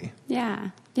is healthy.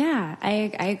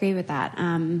 I agree with that.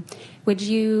 Would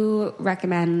you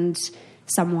recommend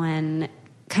someone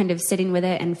kind of sitting with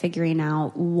it and figuring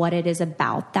out what it is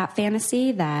about that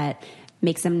fantasy that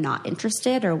makes them not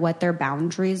interested, or what their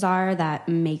boundaries are that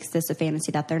makes this a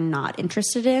fantasy that they're not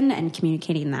interested in, and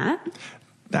communicating that?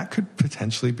 That could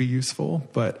potentially be useful,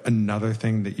 but another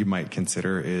thing that you might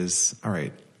consider is, all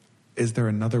right, is there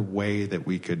another way that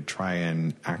we could try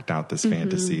and act out this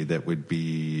fantasy that would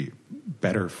be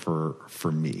better for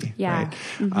me, right?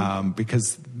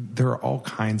 Because there are all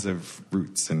kinds of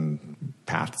routes and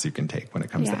paths you can take when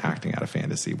it comes to acting out a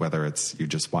fantasy, whether it's you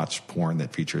just watch porn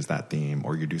that features that theme,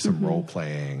 or you do some role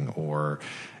playing, or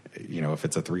if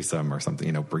it's a threesome or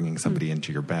something, bringing somebody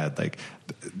into your bed, like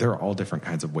there are all different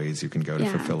kinds of ways you can go to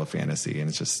fulfill a fantasy, and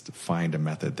it's just find a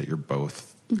method that you're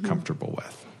both comfortable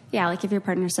with. Yeah, like if your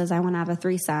partner says, I want to have a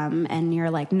threesome, and you're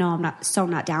like, no, I'm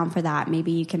not down for that.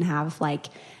 Maybe you can have like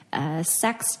a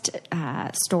sext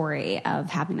story of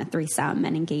having a threesome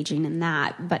and engaging in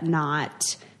that, but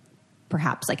not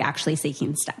perhaps like actually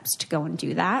taking steps to go and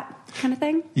do that kind of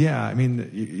thing. Yeah. I mean,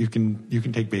 you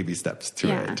can take baby steps to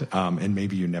it. And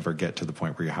maybe you never get to the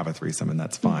point where you have a threesome, and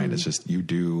that's fine. It's just you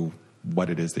do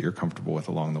what it is that you're comfortable with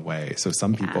along the way. So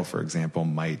some people, for example,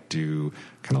 might do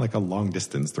kind of like a long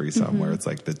distance threesome where it's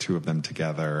like the two of them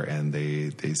together, and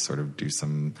they sort of do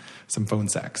some phone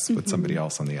sex with somebody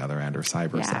else on the other end, or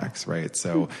cyber sex, right?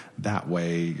 So that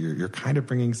way you're kind of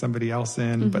bringing somebody else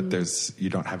in, but you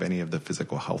don't have any of the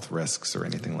physical health risks or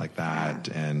anything like that.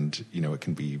 And, it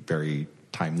can be very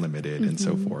time limited and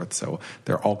so forth. So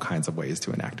there are all kinds of ways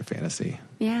to enact a fantasy.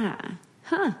 Yeah.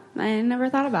 I never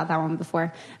thought about that one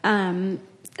before.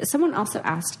 Someone also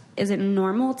asked, is it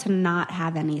normal to not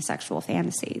have any sexual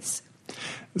fantasies?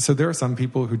 So there are some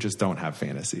people who just don't have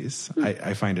fantasies.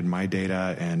 I find in my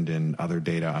data and in other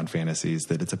data on fantasies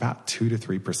that it's about 2 to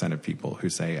 3% of people who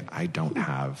say, I don't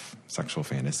have sexual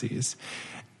fantasies.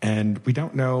 And we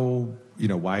don't know,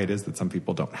 why it is that some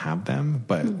people don't have them,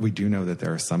 but we do know that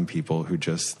there are some people who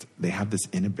they have this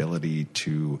inability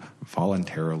to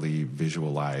voluntarily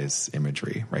visualize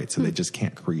imagery, right? So they just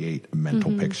can't create a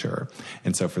mental picture.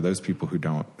 And so for those people who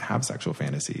don't have sexual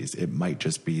fantasies, it might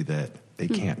just be that they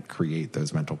can't create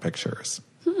those mental pictures.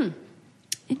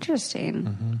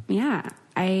 Interesting. Yeah.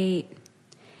 I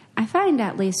find,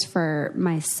 at least for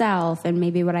myself, and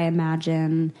maybe what I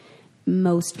imagine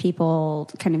most people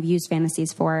kind of use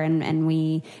fantasies for, and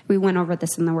we went over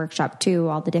this in the workshop too,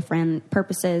 all the different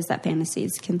purposes that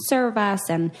fantasies can serve us.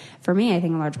 And for me, I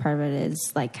think a large part of it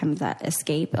is like kind of that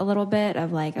escape a little bit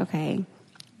of like, okay,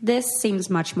 this seems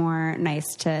much more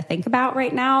nice to think about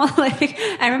right now. Like,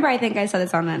 I remember, I think I said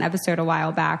this on an episode a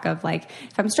while back of like,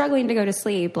 if I'm struggling to go to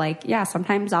sleep, like,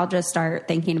 sometimes I'll just start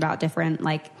thinking about different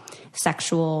like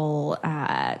sexual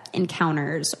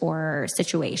encounters or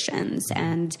situations,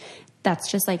 and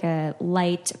that's just like a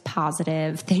light,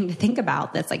 positive thing to think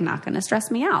about that's like not going to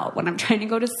stress me out when I'm trying to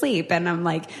go to sleep and I'm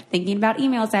like thinking about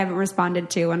emails I haven't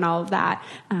responded to and all of that.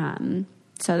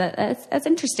 So that's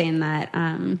interesting that,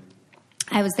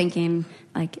 I was thinking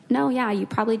like, no, yeah, you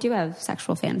probably do have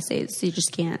sexual fantasies. You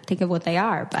just can't think of what they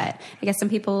are. But I guess some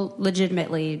people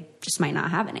legitimately just might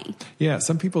not have any. Yeah.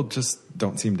 Some people just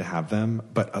don't seem to have them,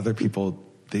 but other people,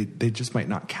 they just might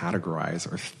not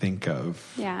categorize or think of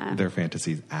their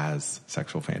fantasies as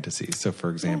sexual fantasies. So for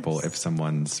example, if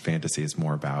someone's fantasy is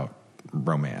more about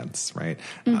romance, right?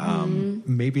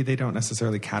 Maybe they don't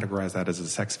necessarily categorize that as a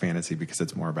sex fantasy because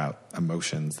it's more about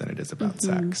emotions than it is about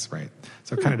sex, right?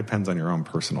 So it kind of depends on your own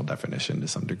personal definition to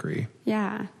some degree.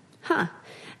 Yeah. Huh.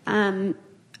 Our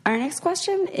next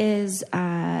question is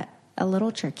a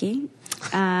little tricky.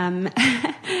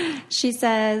 She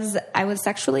says, I was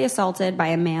sexually assaulted by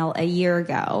a male a year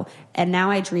ago, and now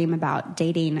I dream about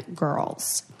dating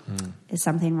girls. Is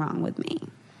something wrong with me?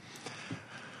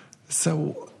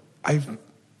 So I've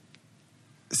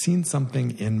seen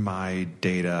something in my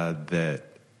data that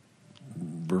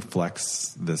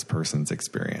reflects this person's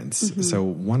experience. So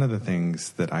one of the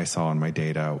things that I saw in my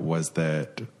data was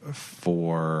that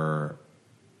for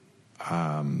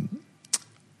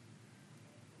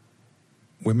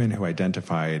women who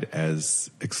identified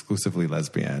as exclusively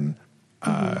lesbian,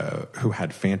 who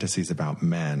had fantasies about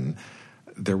men,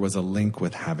 there was a link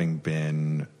with having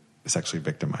been sexually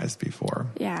victimized before.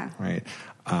 Yeah. Right.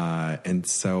 And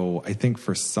so I think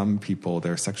for some people,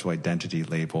 their sexual identity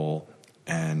label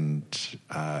and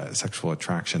sexual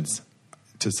attractions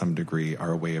to some degree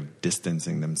are a way of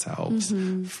distancing themselves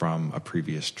from a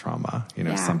previous trauma,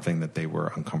 something that they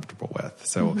were uncomfortable with.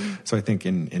 So, so I think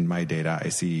in my data, I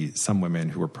see some women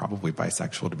who were probably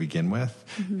bisexual to begin with,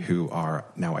 who are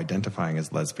now identifying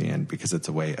as lesbian because it's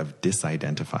a way of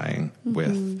disidentifying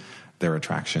with their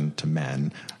attraction to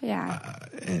men,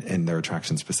 and their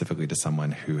attraction specifically to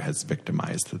someone who has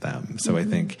victimized them. So I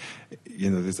think,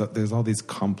 there's all these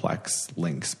complex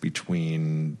links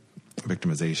between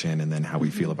victimization and then how we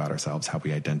feel about ourselves, how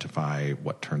we identify,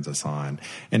 what turns us on.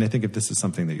 And I think if this is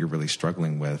something that you're really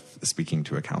struggling with, speaking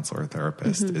to a counselor or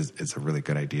therapist is a really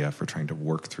good idea for trying to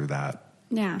work through that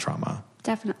trauma.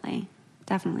 Definitely.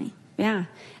 Yeah.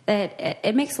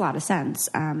 It makes a lot of sense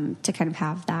to kind of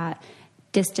have that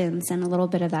distance and a little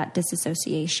bit of that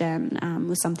disassociation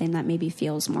with something that maybe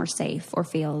feels more safe or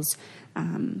feels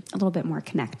a little bit more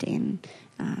connecting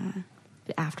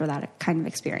after that kind of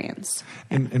experience.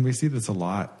 And we see this a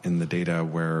lot in the data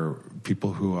where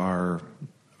people who are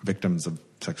victims of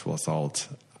sexual assault,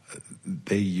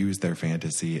 they use their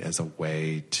fantasy as a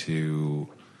way to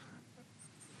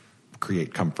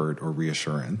create comfort or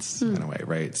reassurance in a way,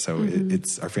 right? So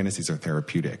it's our fantasies are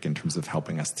therapeutic in terms of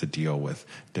helping us to deal with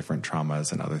different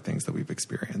traumas and other things that we've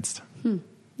experienced.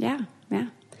 Yeah.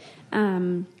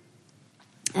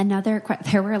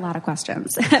 There were a lot of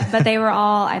questions, but they were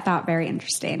all, I thought, very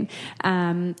interesting.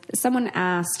 Someone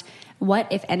asked,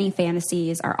 what, if any,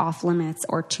 fantasies are off limits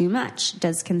or too much?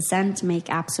 Does consent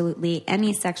make absolutely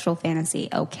any sexual fantasy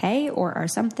okay, or are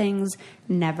some things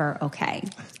never okay?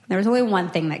 There was only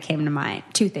one thing that came to mind,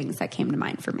 two things that came to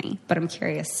mind for me, but I'm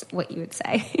curious what you would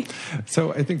say.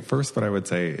 So I think first what I would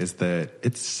say is that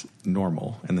it's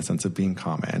normal in the sense of being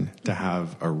common to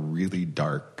have a really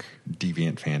dark,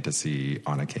 deviant fantasy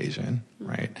on occasion,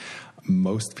 right?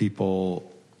 Most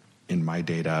people in my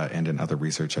data and in other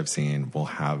research I've seen will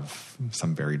have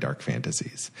some very dark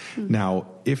fantasies. Now,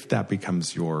 if that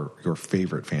becomes your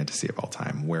favorite fantasy of all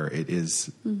time, where it is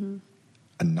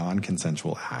a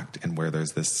non-consensual act and where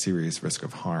there's this serious risk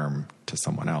of harm to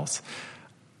someone else,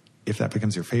 if that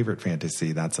becomes your favorite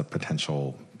fantasy, that's a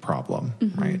potential problem,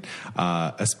 right?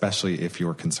 Especially if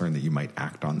you're concerned that you might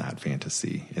act on that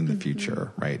fantasy in the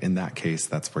future, right? In that case,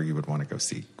 that's where you would want to go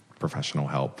seek professional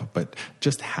help. But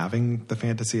just having the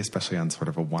fantasy, especially on sort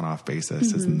of a one-off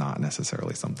basis, is not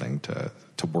necessarily something to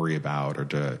worry about or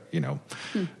to,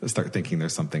 start thinking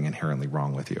there's something inherently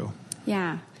wrong with you.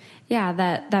 Yeah,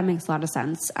 that makes a lot of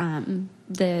sense.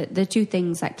 The two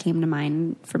things that came to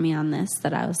mind for me on this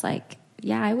that I was like,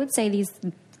 yeah, I would say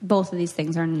both of these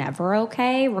things are never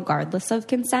okay, regardless of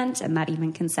consent, and that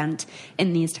even consent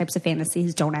in these types of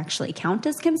fantasies don't actually count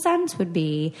as consent, would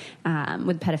be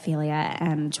with pedophilia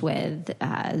and with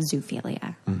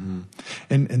zoophilia.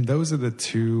 And those are the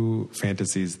two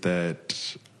fantasies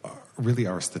that really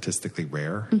are statistically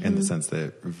rare in the sense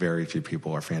that very few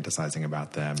people are fantasizing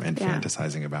about them and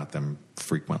fantasizing about them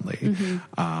frequently.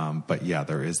 But yeah,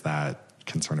 there is that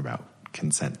concern about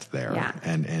consent there. Yeah.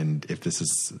 And if this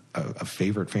is a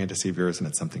favorite fantasy of yours and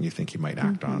it's something you think you might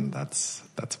act on, that's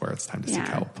where it's time to seek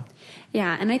help.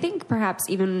 Yeah. And I think perhaps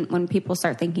even when people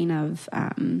start thinking of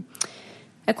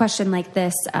a question like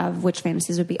this of which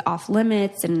fantasies would be off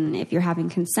limits, and if you're having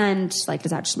consent, like,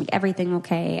 does that just make everything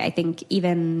okay? I think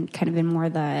even kind of in more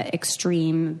the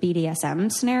extreme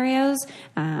BDSM scenarios,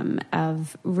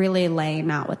 of really laying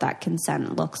out what that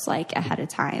consent looks like ahead of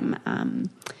time,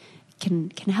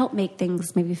 can help make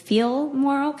things maybe feel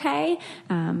more okay.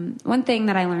 One thing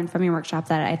that I learned from your workshop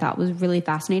that I thought was really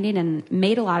fascinating and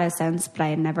made a lot of sense, but I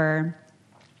had never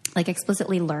like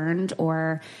explicitly learned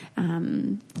or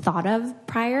thought of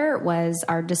prior, was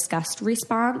our disgust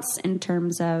response in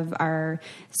terms of our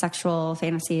sexual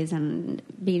fantasies and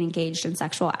being engaged in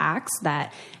sexual acts.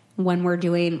 That when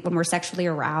we're sexually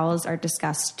aroused, our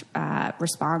disgust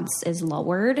response is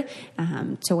lowered,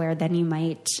 to where then you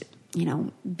might,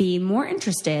 be more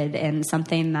interested in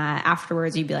something that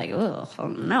afterwards you'd be like, oh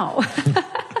no.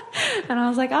 And I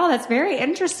was like, oh, that's very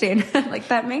interesting. Like,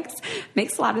 that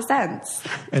makes a lot of sense.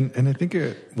 And I think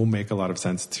it will make a lot of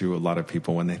sense to a lot of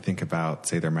people when they think about,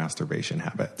 say, their masturbation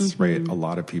habits, right? A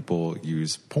lot of people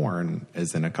use porn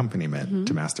as an accompaniment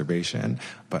to masturbation,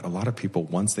 but a lot of people,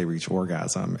 once they reach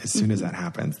orgasm, as soon as that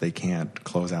happens, they can't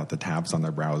close out the tabs on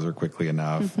their browser quickly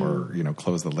enough or,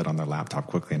 close the lid on their laptop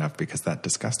quickly enough, because that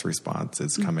disgust response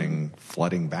is coming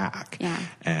flooding back. Yeah.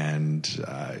 And,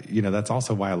 that's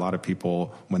also why a lot of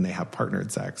people, when they have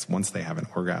partnered sex, once they have an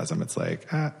orgasm, it's like,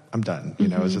 I'm done.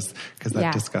 It's just because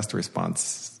that disgust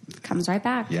response comes right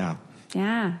back. Yeah.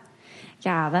 Yeah.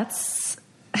 Yeah. That's,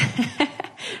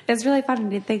 it's really fun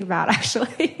to think about,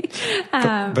 actually.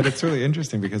 But it's really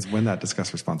interesting because when that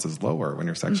disgust response is lower, when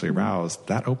you're sexually aroused,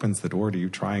 that opens the door to you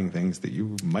trying things that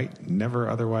you might never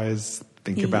otherwise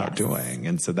think about doing.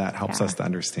 And so that helps us to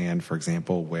understand, for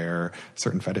example, where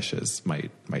certain fetishes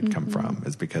might come from,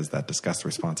 is because that disgust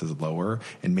response is lower.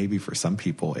 And maybe for some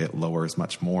people, it lowers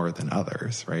much more than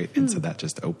others, right? And so that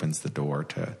just opens the door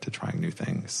to trying new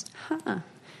things.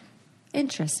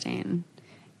 Interesting.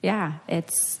 Yeah,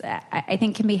 I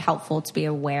think can be helpful to be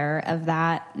aware of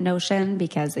that notion,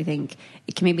 because I think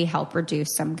it can maybe help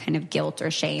reduce some kind of guilt or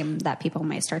shame that people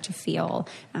might start to feel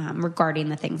regarding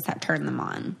the things that turn them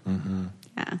on.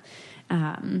 Yeah.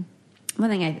 One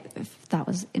thing I thought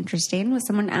was interesting was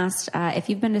someone asked, if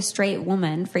you've been a straight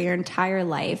woman for your entire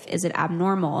life, is it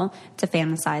abnormal to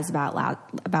fantasize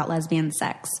about lesbian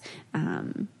sex?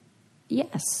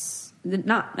 Yes.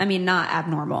 Not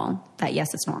abnormal. That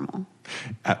yes, it's normal.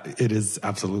 It is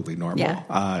absolutely normal. Yeah.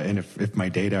 And if my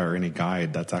data are any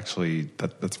guide, that's actually,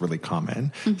 that's really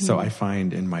common. So I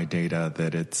find in my data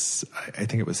that I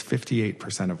think it was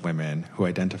 58% of women who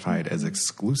identified as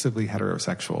exclusively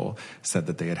heterosexual said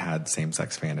that they had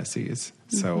same-sex fantasies.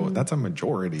 So that's a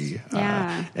majority.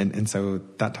 Yeah. And so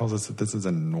that tells us that this is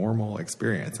a normal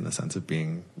experience in the sense of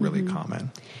being really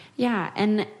common. Yeah.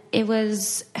 And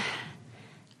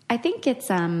I think it's,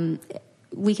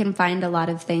 we can find a lot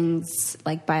of things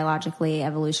like biologically,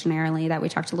 evolutionarily, that we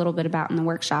talked a little bit about in the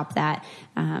workshop that,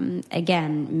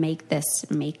 again, make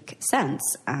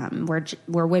sense.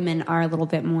 Where women are a little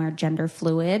bit more gender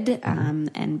fluid,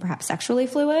 and perhaps sexually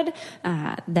fluid,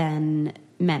 than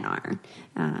men are.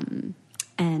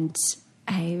 And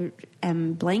I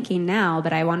am blanking now,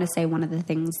 but I want to say one of the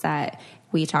things that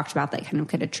we talked about that kind of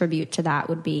could attribute to that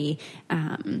would be,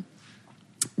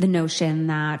 the notion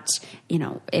that,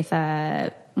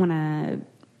 when a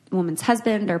woman's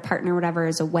husband or partner or whatever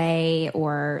is away,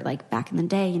 or like back in the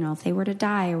day, if they were to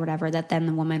die or whatever, that then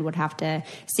the woman would have to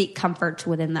seek comfort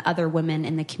within the other women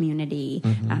in the community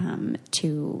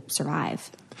to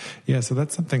survive. Yeah, so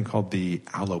that's something called the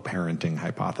alloparenting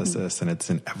hypothesis, and it's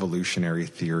an evolutionary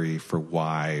theory for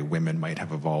why women might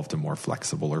have evolved a more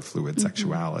flexible or fluid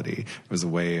sexuality. It was a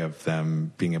way of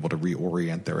them being able to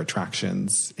reorient their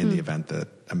attractions in the event that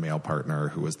a male partner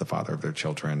who was the father of their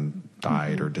children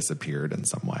died or disappeared in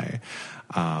some way.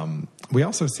 We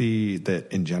also see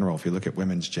that in general, if you look at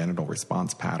women's genital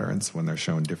response patterns when they're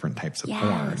shown different types of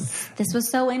porn. This was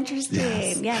so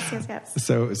interesting. Yes.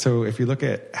 So if you look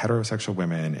at heterosexual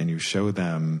women and you show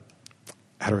them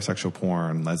heterosexual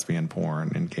porn, lesbian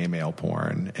porn, and gay male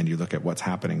porn, and you look at what's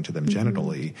happening to them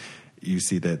genitally, you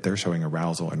see that they're showing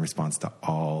arousal in response to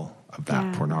all of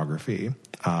that pornography.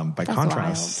 By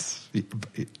contrast,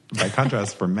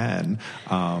 for men,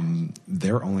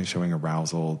 they're only showing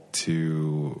arousal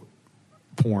to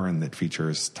porn that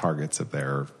features targets of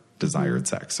their desired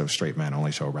sex. So straight men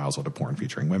only show arousal to porn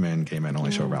featuring women. Gay men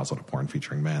only show arousal to porn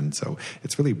featuring men. So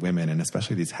it's really women, and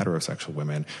especially these heterosexual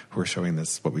women, who are showing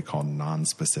this, what we call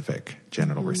non-specific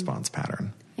genital response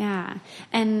pattern. Yeah.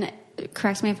 And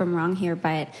correct me if I'm wrong here,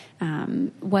 but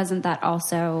wasn't it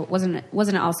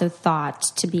also thought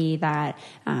to be that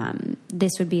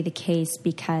this would be the case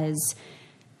because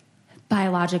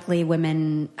biologically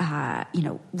women,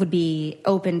 would be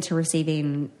open to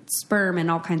receiving sperm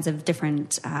and all kinds of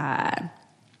different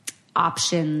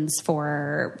options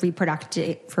for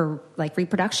reproduction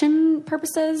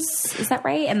purposes. Is that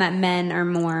right? And that men are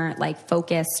more like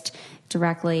focused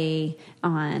directly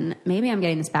on, maybe I'm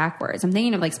getting this backwards. I'm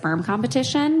thinking of like sperm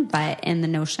competition, but in the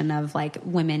notion of like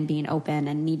women being open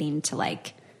and needing to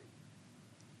like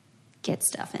get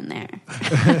stuff in there.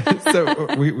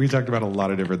 So we talked about a lot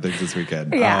of different things this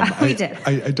weekend. Yeah, we did.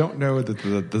 I don't know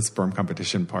that the sperm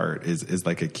competition part is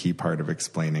like a key part of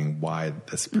explaining why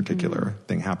this particular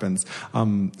thing happens.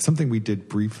 Something we did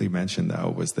briefly mention,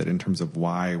 though, was that in terms of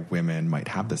why women might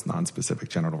have this nonspecific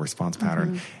genital response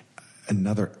pattern,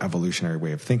 another evolutionary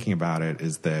way of thinking about it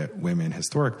is that women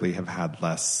historically have had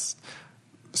less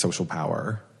social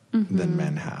power than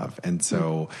men have. And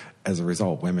so as a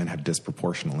result, women have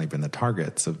disproportionately been the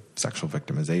targets of sexual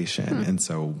victimization. And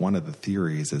so one of the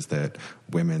theories is that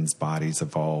women's bodies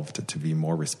evolved to be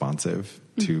more responsive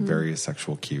to various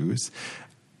sexual cues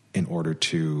in order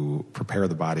to prepare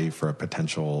the body for a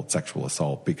potential sexual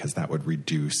assault, because that would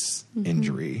reduce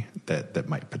injury that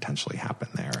might potentially happen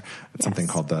there. It's something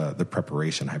called the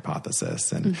preparation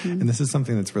hypothesis. And this is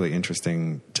something that's really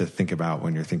interesting to think about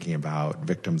when you're thinking about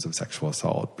victims of sexual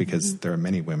assault, because there are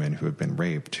many women who have been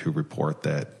raped who report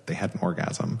that they had an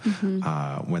orgasm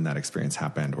when that experience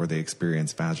happened, or they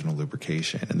experience vaginal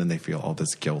lubrication, and then they feel all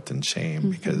this guilt and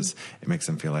shame because it makes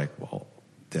them feel like, well,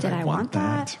 did I want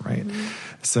that? Right.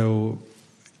 So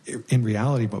in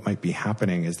reality, what might be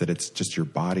happening is that it's just your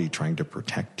body trying to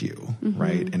protect you,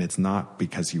 right? And it's not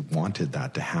because you wanted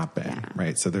that to happen,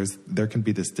 right? So there can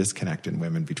be this disconnect in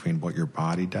women between what your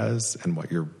body does and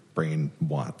what your brain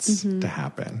wants to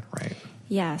happen, right?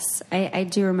 Yes, I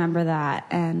do remember that.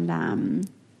 And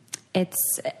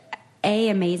it's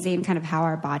amazing kind of how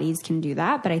our bodies can do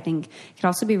that. But I think it can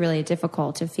also be really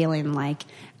difficult to feeling like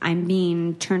I'm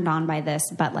being turned on by this,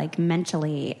 but like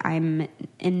mentally I'm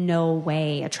in no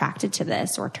way attracted to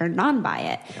this or turned on by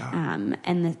it.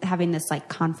 And having this like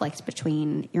conflict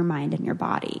between your mind and your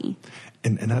body.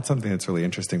 And that's something that's really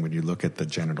interesting when you look at the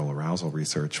genital arousal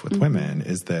research with women,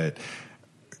 is that,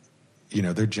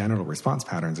 their genital response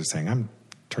patterns are saying, I'm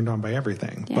turned on by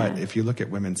everything. But if you look at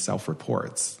women's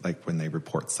self-reports, like when they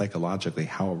report psychologically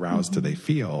how aroused do they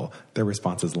feel, their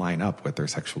responses line up with their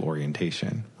sexual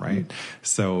orientation, right?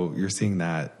 So you're seeing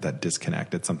that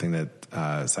disconnect. It's something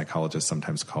that psychologists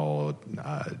sometimes call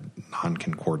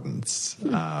non-concordance,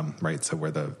 right? So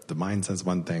where the mind says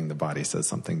one thing, the body says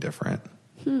something different.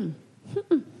 It's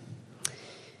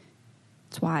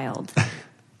wild.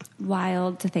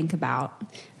 Wild to think about.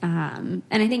 And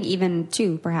I think even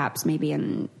too, perhaps maybe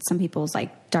in some people's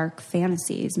like dark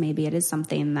fantasies, maybe it is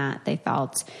something that they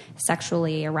felt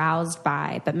sexually aroused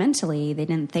by, but mentally they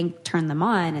didn't think turn them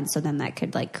on. And so then that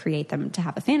could like create them to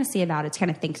have a fantasy about it, to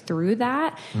kind of think through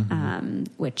that,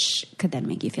 which could then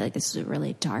make you feel like this is a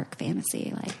really dark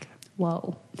fantasy. Like,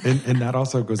 whoa. And that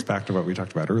also goes back to what we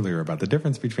talked about earlier about the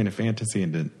difference between a fantasy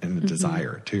and a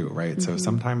desire too, right? So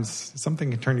sometimes something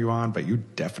can turn you on, but you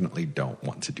definitely don't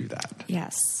want to do that.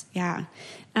 Yes. Yeah.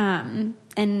 And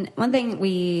one thing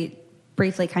we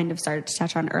briefly kind of started to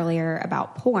touch on earlier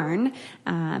about porn,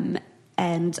 and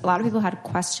a lot of people had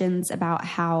questions about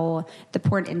how the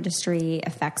porn industry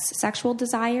affects sexual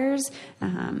desires,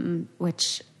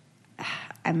 which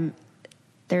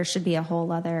there should be a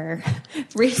whole other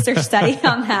research study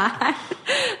on that.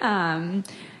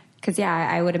 Because,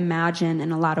 I would imagine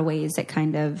in a lot of ways it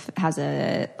kind of has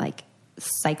a like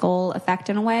cycle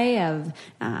effect in a way of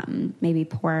maybe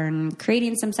porn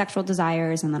creating some sexual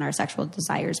desires and then our sexual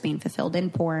desires being fulfilled in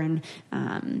porn.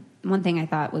 One thing I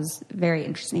thought was very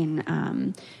interesting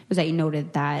was that you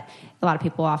noted that a lot of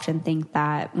people often think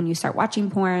that when you start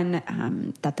watching porn,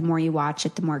 that the more you watch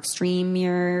it, the more extreme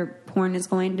your porn is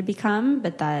going to become,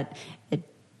 but that it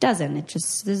doesn't. It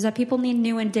just is that people need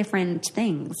new and different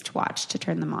things to watch to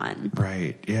turn them on.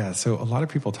 Right. Yeah. So a lot of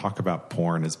people talk about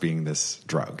porn as being this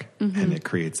drug, and it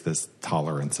creates this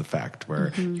tolerance effect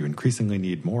where you increasingly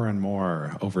need more and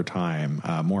more over time,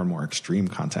 more and more extreme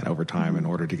content over time in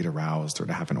order to get aroused or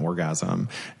to have an orgasm.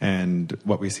 And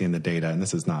what we see in the data, and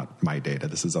this is not my data,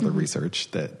 this is other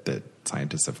research that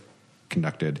scientists have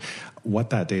conducted, what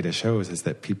that data shows is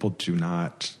that people do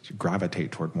not gravitate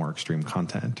toward more extreme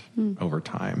content over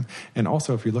time. And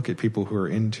also, if you look at people who are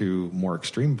into more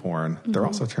extreme porn, they're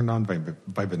also turned on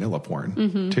by vanilla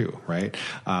porn too, right?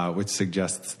 Which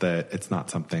suggests that it's not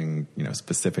something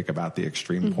specific about the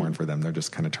extreme porn for them. They're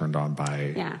just kind of turned on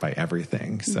by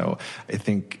everything. So I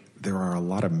think there are a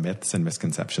lot of myths and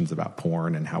misconceptions about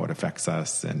porn and how it affects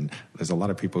us. And there's a lot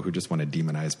of people who just want to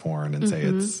demonize porn and say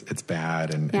it's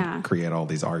bad and create all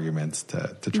these arguments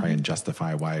to try and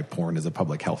justify why porn is a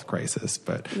public health crisis.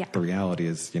 But the reality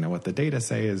is, what the data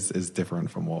say is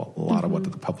different from a lot of what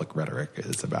the public rhetoric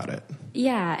is about it.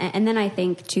 Yeah. And then I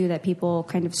think too that people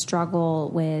kind of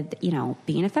struggle with,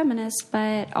 being a feminist,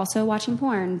 but also watching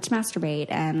porn to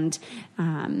masturbate and,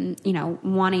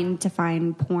 wanting to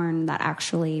find porn that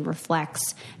actually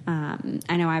reflects.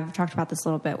 I know I've talked about this a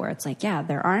little bit where it's like,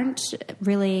 there aren't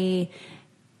really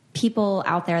people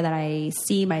out there that I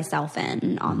see myself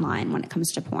in online when it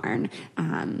comes to porn.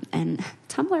 And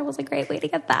Tumblr was a great way to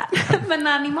get that, but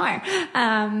not anymore.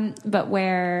 But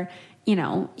where,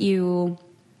 you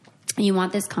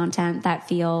want this content that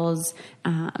feels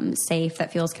safe,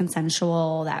 that feels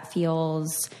consensual, that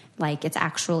feels like it's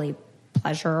actually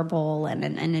pleasurable and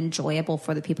enjoyable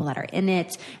for the people that are in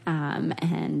it.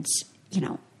 And,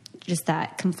 just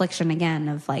that confliction again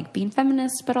of like being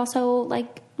feminist, but also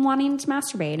like wanting to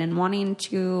masturbate and wanting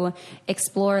to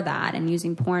explore that and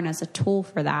using porn as a tool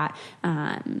for that.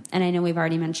 And I know we've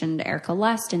already mentioned Erica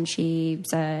Lust, and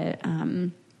she's a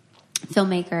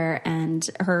filmmaker, and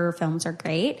her films are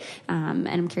great. And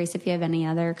I'm curious if you have any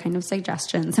other kind of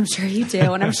suggestions. I'm sure you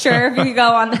do. And I'm sure if you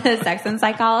go on the Sex and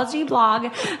Psychology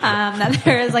blog, that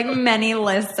there is like many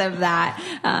lists of that.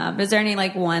 Is there any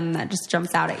like one that just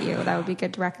jumps out at you that would be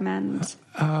good to recommend?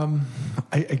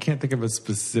 I can't think of a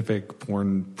specific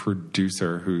porn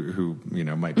producer who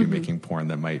might be making porn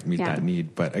that might meet that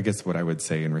need. But I guess what I would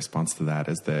say in response to that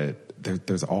is that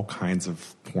there's all kinds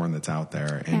of porn that's out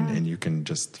there, and you can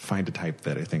just find a type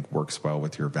that I think works well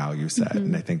with your value set.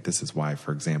 And I think this is why,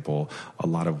 for example, a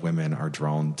lot of women are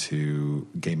drawn to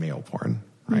gay male porn,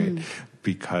 right?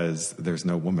 Because there's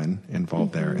no woman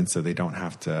involved there, and so they don't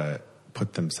have to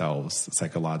put themselves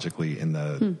psychologically in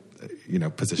the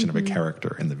position of a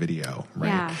character in the video,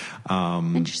 right?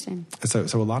 Interesting.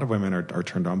 So a lot of women are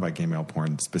turned on by gay male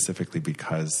porn specifically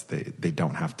because they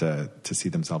don't have to see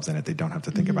themselves in it. They don't have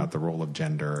to think about the role of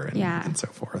gender and so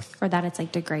forth. Or that it's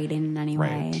like degrading in any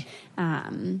way.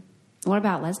 What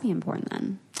about lesbian porn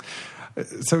then?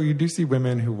 So you do see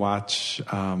women who watch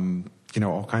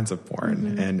all kinds of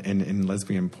porn, and in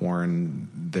lesbian porn,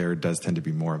 there does tend to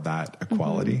be more of that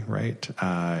equality, right?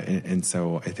 And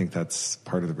so I think that's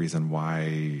part of the reason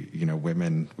why,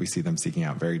 women, we see them seeking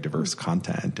out very diverse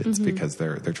content. It's because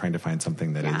they're trying to find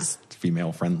something that is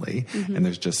female friendly. And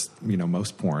there's just,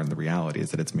 most porn, the reality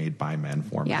is that it's made by men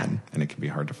for men, and it can be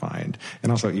hard to find.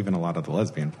 And also even a lot of the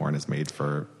lesbian porn is made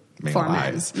for male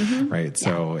eyes, right?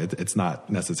 So it's not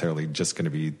necessarily just going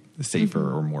to be safer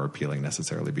or more appealing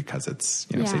necessarily because it's,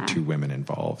 say two women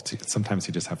involved. Sometimes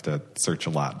you just have to search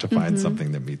a lot to find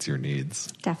something that meets your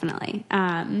needs. Definitely.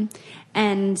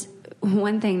 And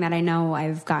one thing that I know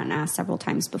I've gotten asked several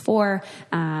times before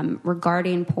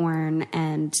regarding porn,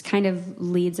 and kind of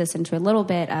leads us into a little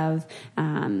bit of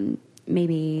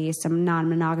maybe some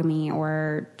non-monogamy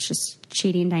or just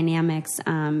cheating dynamics,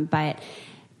 but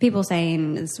people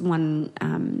saying, this one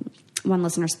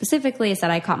listener specifically said,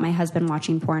 I caught my husband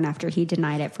watching porn after he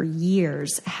denied it for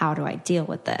years. How do I deal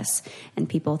with this? And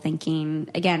people thinking,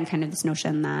 again, kind of this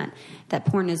notion that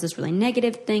porn is this really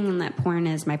negative thing, and that porn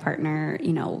is my partner,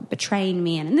 betraying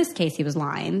me. And in this case, he was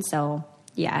lying. So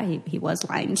yeah, he was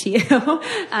lying to you.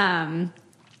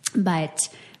 But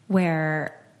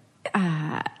where,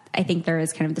 I think there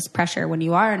is kind of this pressure when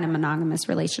you are in a monogamous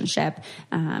relationship,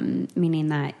 meaning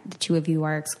that the two of you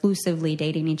are exclusively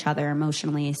dating each other,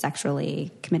 emotionally,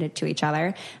 sexually committed to each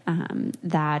other,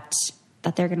 that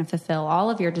they're going to fulfill all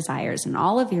of your desires and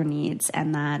all of your needs,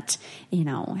 and that,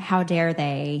 how dare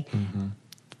they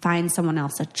find someone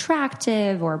else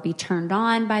attractive or be turned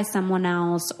on by someone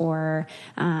else, or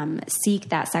seek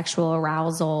that sexual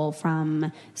arousal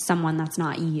from someone that's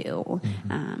not you.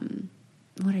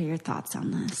 What are your thoughts on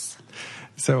this?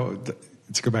 So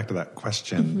to go back to that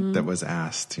question that was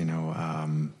asked,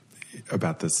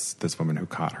 about this woman who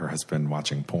caught her husband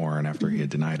watching porn after he had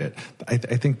denied it. I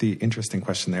think the interesting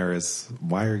question there is,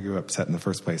 why are you upset in the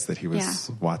first place that he was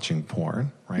watching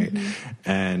porn, right?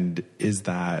 And is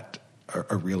that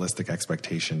a realistic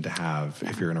expectation to have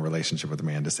if you're in a relationship with a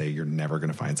man, to say you're never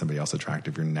going to find somebody else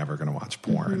attractive, you're never going to watch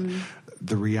porn?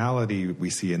 The reality we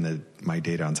see in my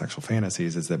data on sexual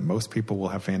fantasies is that most people will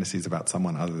have fantasies about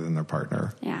someone other than their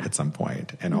partner at some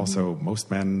point. And also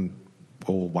most men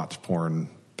will watch porn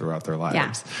throughout their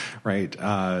lives, right?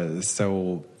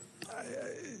 So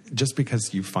just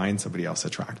because you find somebody else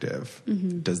attractive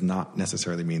does not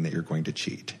necessarily mean that you're going to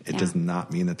cheat. It does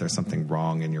not mean that there's something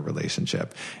wrong in your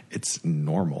relationship. It's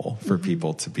normal for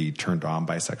people to be turned on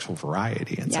by sexual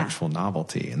variety and sexual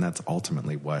novelty. And that's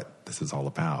ultimately what this is all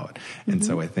about. And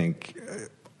so I think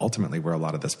ultimately where a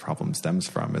lot of this problem stems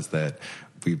from is that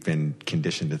we've been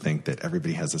conditioned to think that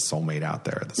everybody has a soulmate out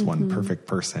there, this one perfect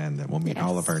person that will meet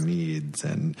all of our needs,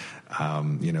 and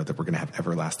that we're going to have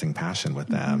everlasting passion with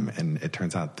them. And it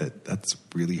turns out that that's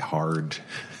really hard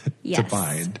to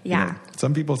find. Yeah.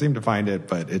 Some people seem to find it,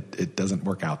 but it doesn't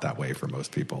work out that way for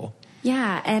most people.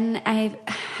 Yeah, and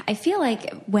I feel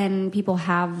like when people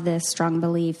have this strong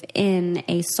belief in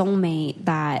a soulmate,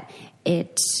 that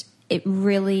it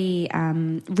really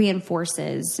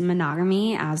reinforces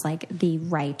monogamy as like the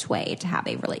right way to have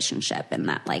a relationship, and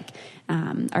that like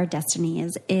our destiny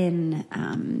is in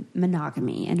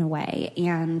monogamy in a way.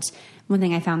 And one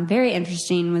thing I found very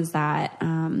interesting was that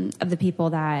of the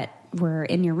people that were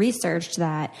in your research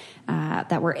that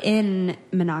were in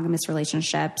monogamous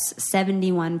relationships,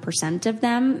 71% of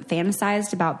them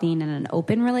fantasized about being in an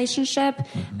open relationship,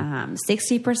 60%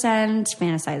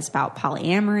 fantasized about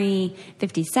polyamory,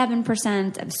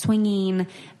 57% of swinging,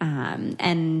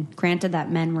 and granted that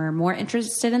men were more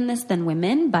interested in this than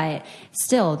women, but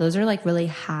still, those are like really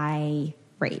high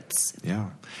rates. Yeah.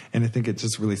 And I think it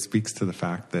just really speaks to the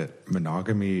fact that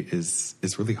monogamy is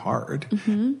really hard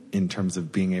in terms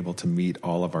of being able to meet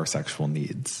all of our sexual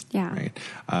needs. Yeah.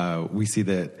 Right. We see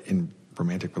that in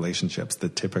romantic relationships, the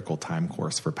typical time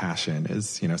course for passion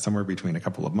is, somewhere between a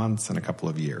couple of months and a couple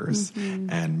of years.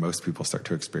 And most people start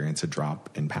to experience a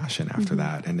drop in passion after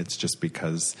that. And it's just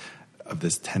because of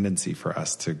this tendency for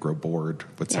us to grow bored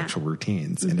with sexual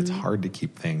routines. And it's hard to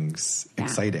keep things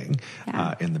exciting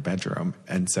in the bedroom.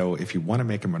 And so if you want to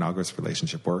make a monogamous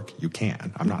relationship work, you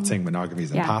can. I'm not saying monogamy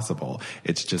is impossible.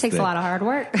 It's just takes a lot of hard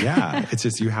work. It's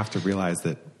just you have to realize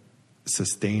that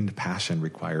sustained passion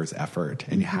requires effort,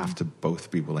 and you have to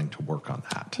both be willing to work on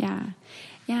that.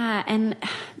 Yeah. And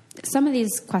some of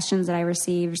these questions that I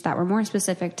received that were more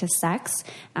specific to sex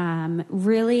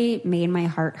really made my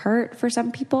heart hurt for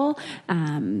some people.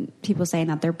 People saying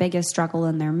that their biggest struggle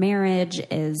in their marriage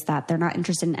is that they're not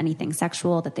interested in anything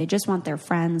sexual, that they just want their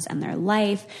friends and their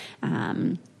life.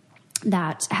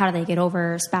 That how do they get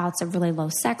over spouts of really low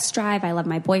sex drive? I love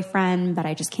my boyfriend, but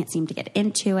I just can't seem to get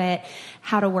into it.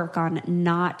 How to work on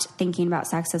not thinking about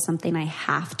sex as something I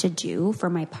have to do for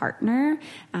my partner,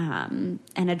 and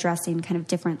addressing kind of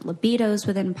different libidos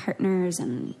within partners,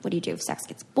 and what do you do if sex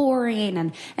gets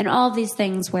boring, and all of these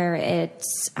things where it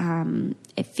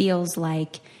feels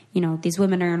like, these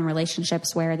women are in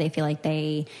relationships where they feel like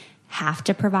they have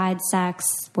to provide sex,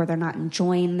 where they're not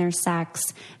enjoying their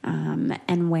sex,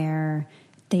 and where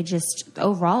they just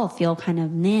overall feel kind of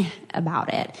meh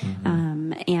about it,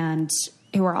 and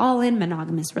who are all in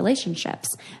monogamous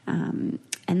relationships. And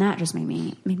that just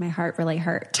made my heart really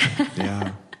hurt.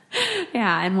 Yeah.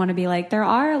 Yeah. And want to be like, there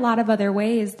are a lot of other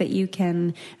ways that you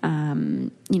can,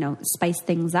 spice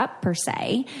things up per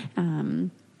se.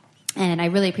 And I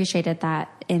really appreciated that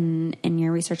in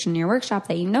your research and your workshop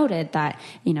that you noted that,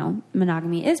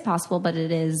 monogamy is possible, but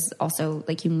it is also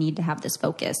like you need to have this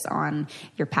focus on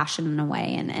your passion in a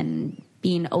way, and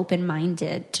being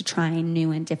open-minded to trying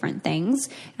new and different things.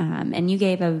 And you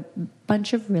gave a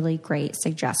bunch of really great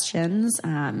suggestions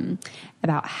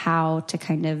about how to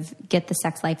kind of get the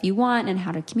sex life you want and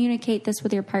how to communicate this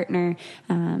with your partner.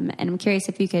 And I'm curious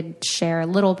if you could share a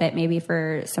little bit, maybe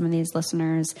for some of these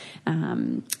listeners,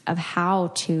 of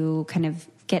how to kind of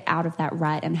get out of that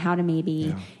rut and how to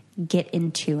maybe get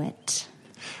into it.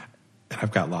 And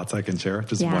I've got lots I can share.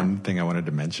 Just one thing I wanted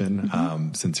to mention,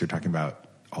 since you're talking about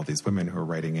all these women who are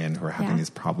writing in, who are having these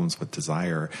problems with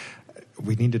desire,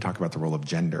 we need to talk about the role of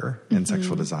gender in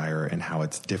sexual desire and how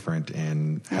it's different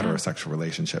in heterosexual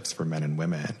relationships for men and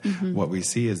women. What we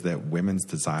see is that women's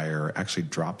desire actually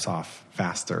drops off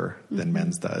faster than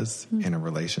men's does in a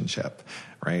relationship,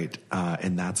 right?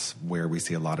 And that's where we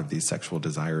see a lot of these sexual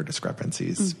desire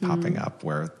discrepancies popping up,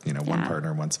 where, one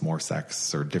partner wants more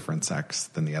sex or different sex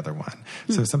than the other one.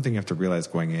 So something you have to realize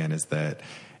going in is that,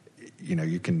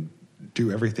 you can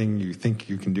do everything you think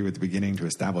you can do at the beginning to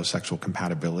establish sexual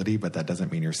compatibility, but that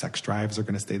doesn't mean your sex drives are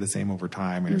going to stay the same over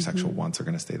time, and your sexual wants are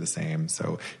going to stay the same.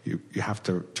 So you have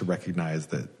to recognize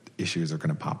that issues are going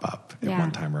to pop up at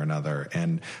one time or another.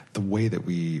 And the way that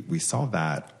we solve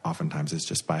that oftentimes is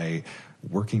just by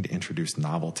working to introduce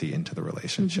novelty into the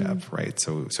relationship, right?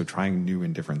 So trying new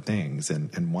and different things.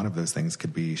 And one of those things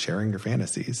could be sharing your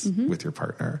fantasies with your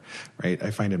partner, right?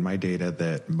 I find in my data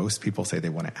that most people say they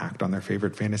want to act on their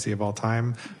favorite fantasy of all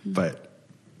time, but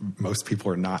most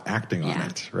people are not acting on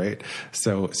it, right?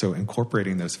 So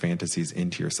incorporating those fantasies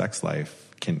into your sex life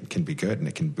can be good, and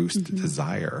it can boost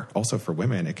desire. Also for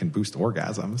women, it can boost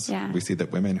orgasms. Yeah. We see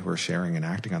that women who are sharing and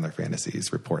acting on their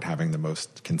fantasies report having the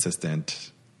most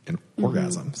consistent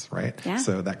orgasms, right? Yeah.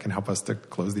 So that can help us to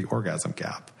close the orgasm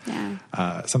gap.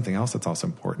 Yeah. Something else that's also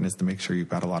important is to make sure you've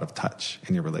got a lot of touch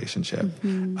in your relationship.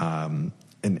 And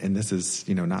this is,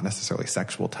 not necessarily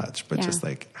sexual touch, but just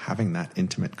like having that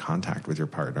intimate contact with your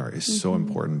partner is so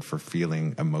important for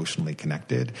feeling emotionally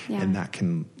connected. And that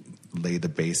can lay the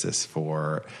basis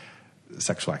for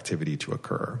sexual activity to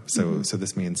occur. So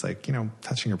this means like,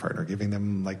 touching your partner, giving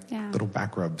them like little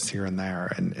back rubs here and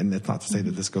there. And it's not to say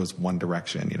that this goes one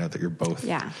direction, that you're both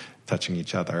touching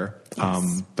each other.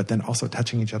 Yes. But then also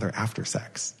touching each other after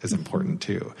sex is important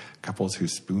too. Couples who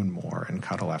spoon more and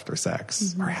cuddle after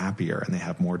sex are happier and they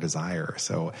have more desire.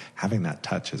 So having that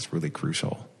touch is really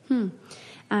crucial.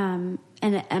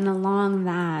 And along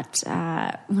that,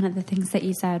 one of the things that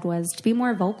you said was to be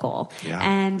more vocal. Yeah.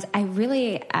 And I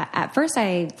really, at first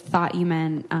I thought you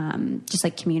meant, just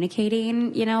like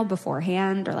communicating,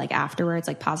 beforehand or like afterwards,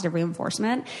 like positive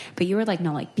reinforcement, but you were like,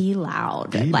 no, like be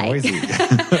loud. Be like, noisy.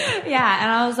 yeah.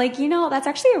 And I was like, that's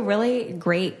actually a really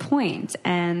great point.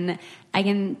 And I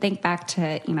can think back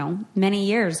to, many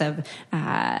years of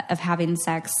having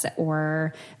sex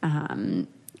or,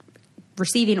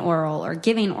 receiving oral or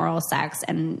giving oral sex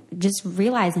and just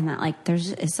realizing that like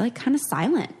it's like kind of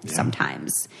silent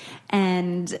sometimes,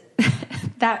 and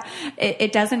that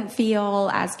it doesn't feel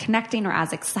as connecting or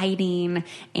as exciting.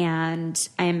 And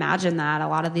I imagine that a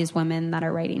lot of these women that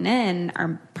are writing in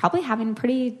are probably having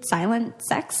pretty silent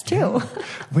sex too.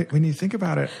 When you think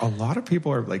about it, a lot of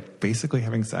people are like basically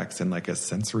having sex in like a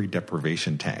sensory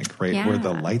deprivation tank, right? Yeah. Where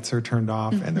the lights are turned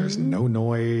off and there's no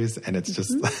noise, and it's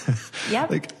just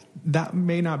like that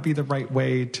may not be the right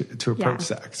way to approach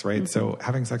sex, right? So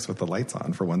having sex with the lights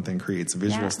on, for one thing, creates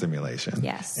visual stimulation.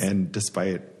 Yes. And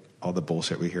despite all the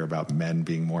bullshit we hear about men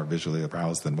being more visually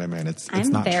aroused than women, it's not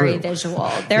true. I'm very visual.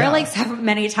 There are like so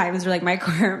many times where like my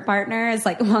current partner is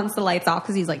like wants the lights off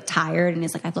because he's like tired and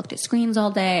he's like, I've looked at screens all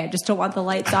day, I just don't want the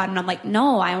lights on. And I'm like,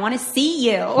 no, I want to see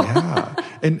you. Yeah.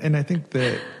 And I think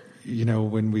that,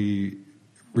 when we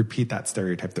repeat that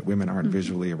stereotype that women aren't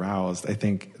visually aroused, I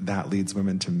think that leads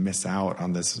women to miss out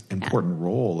on this important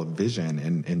role of vision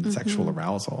in sexual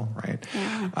arousal, right?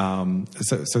 Yeah.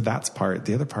 So that's part.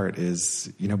 The other part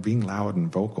is, being loud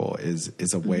and vocal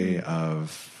is a way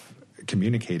of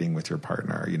communicating with your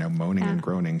partner. Moaning and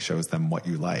groaning shows them what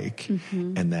you like,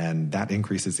 and then that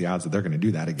increases the odds that they're going to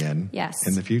do that again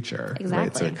in the future. Exactly.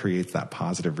 Right? So it creates that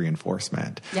positive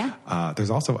reinforcement. Yeah. There's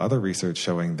also other research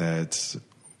showing that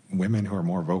women who are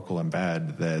more vocal in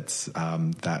bed,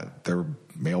 that their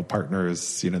male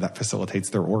partners, that facilitates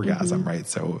their orgasm, right?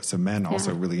 So men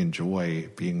also really enjoy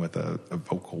being with a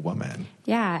vocal woman.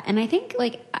 Yeah. And I think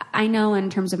I know in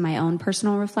terms of my own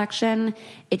personal reflection,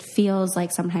 it feels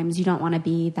like sometimes you don't want to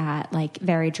be that like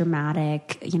very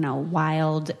dramatic,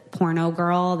 wild porno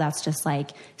girl that's just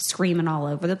like screaming all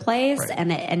over the place. Right.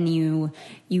 And you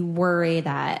worry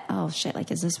that, oh shit, like,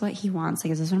 is this what he wants?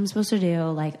 Like, is this what I'm supposed to do?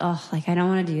 Like, oh, like I don't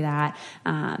want to do that.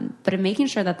 But in making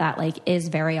sure that like is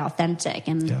very authentic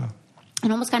and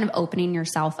almost kind of opening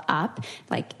yourself up,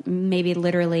 like maybe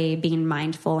literally being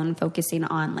mindful and focusing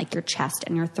on like your chest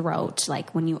and your throat,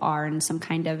 like when you are in some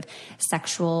kind of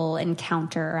sexual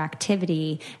encounter or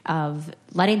activity, of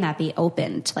letting that be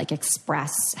open to like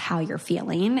express how you're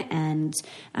feeling. And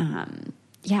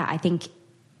I think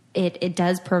it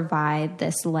does provide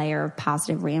this layer of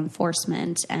positive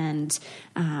reinforcement. And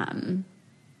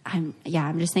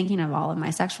I'm just thinking of all of my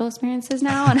sexual experiences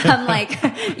now, and I'm like,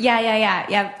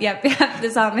 yep.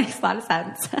 This all makes a lot of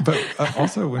sense. But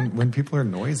also, when people are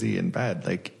noisy in bed,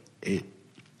 like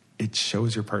it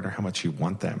shows your partner how much you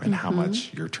want them and how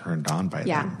much you're turned on by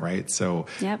them, right? So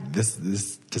this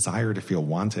desire to feel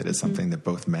wanted is something that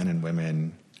both men and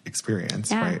women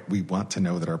experience, right? We want to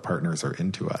know that our partners are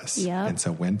into us, and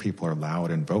so when people are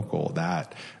loud and vocal,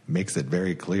 that makes it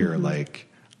very clear, like,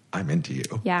 I'm into you.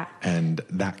 Yeah. And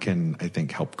that can, I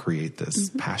think, help create this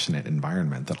passionate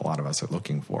environment that a lot of us are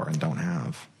looking for and don't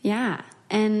have. Yeah.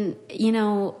 And,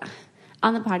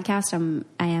 on the podcast,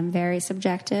 I am very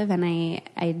subjective, and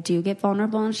I do get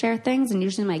vulnerable and share things, and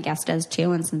usually my guest does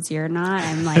too. And since you're not,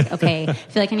 I'm like, okay, I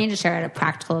feel like I need to share a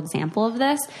practical example of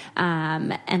this.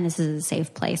 And this is a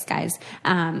safe place, guys.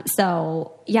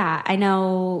 I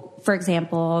know, for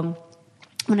example,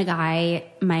 when a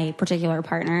guy, my particular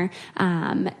partner,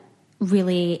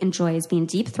 really enjoys being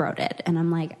deep throated, and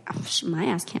I'm like, oh, my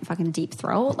ass can't fucking deep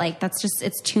throat. Like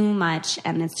it's too much.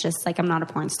 And it's just like, I'm not a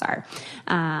porn star.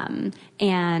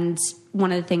 And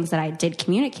one of the things that I did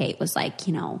communicate was like,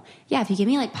 you know, yeah, if you give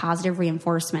me like positive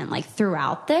reinforcement, like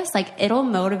throughout this, like it'll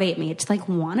motivate me to like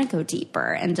want to go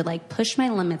deeper and to like push my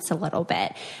limits a little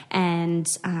bit. And,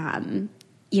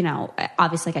 you know,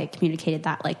 obviously I communicated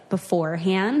that like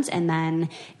beforehand, and then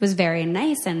it was very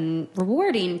nice and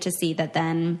rewarding to see that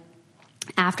then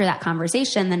after that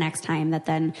conversation, the next time that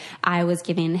then I was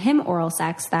giving him oral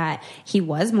sex, that he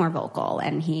was more vocal,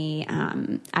 and he,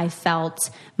 I felt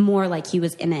more like he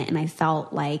was in it, and I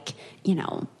felt like, you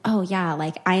know, oh yeah,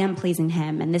 like I am pleasing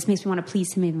him, and this makes me want to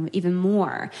please him even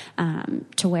more,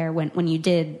 to where when you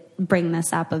did bring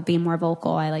this up of being more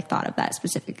vocal, I like thought of that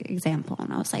specific example,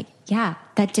 and I was like, yeah,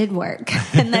 that did work.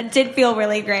 And that did feel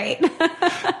really great.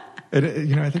 And,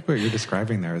 you know, I think what you're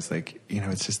describing there is like, you know,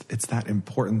 it's that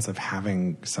importance of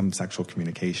having some sexual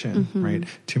communication, right?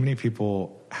 Too many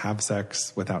people have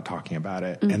sex without talking about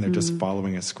it, and they're just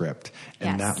following a script,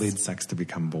 and that leads sex to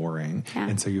become boring. Yeah.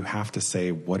 And so you have to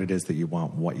say what it is that you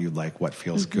want, what you like, what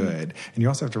feels good. And you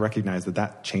also have to recognize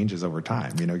that changes over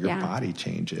time. You know, your body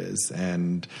changes,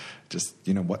 and just,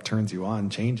 you know, what turns you on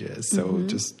changes. So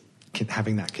just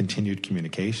having that continued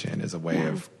communication is a way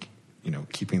of, you know,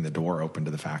 keeping the door open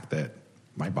to the fact that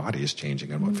my body is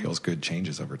changing, and what feels good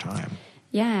changes over time.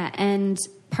 Yeah. And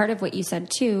part of what you said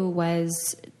too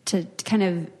was to kind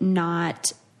of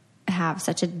not have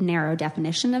such a narrow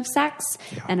definition of sex.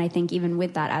 Yeah. And I think even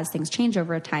with that, as things change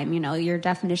over time, you know, your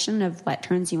definition of what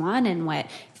turns you on and what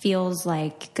feels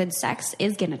like good sex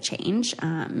is going to change.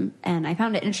 And I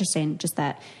found it interesting just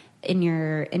that in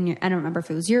your, I don't remember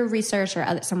if it was your research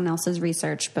or someone else's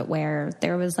research, but where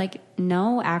there was like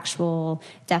no actual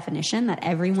definition that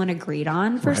everyone agreed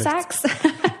on for sex,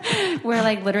 where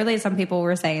like literally some people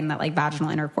were saying that like vaginal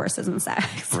intercourse isn't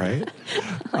sex. Right.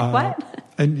 Like what?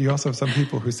 And you also have some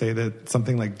people who say that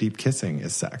something like deep kissing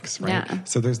is sex, right? Yeah.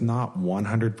 So there's not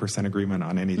 100% agreement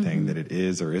on anything that it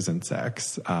is or isn't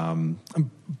sex.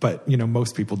 But, you know,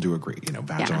 most people do agree, you know,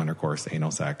 vaginal intercourse,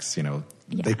 anal sex, you know,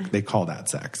 they call that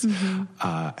sex.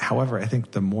 However, I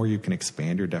think the more you can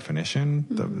expand your definition,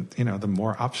 the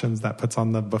more options that puts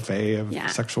on the buffet of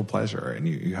sexual pleasure, and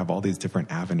you have all these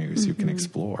different avenues you can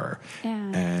explore.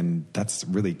 Yeah. And that's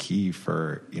really key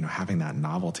for, you know, having that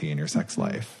novelty in your sex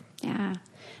life. Yeah.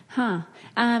 Huh.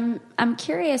 I'm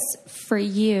curious for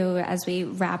you as we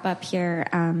wrap up here,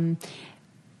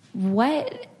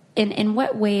 in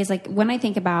what ways, like when I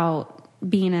think about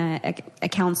being a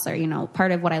counselor, you know,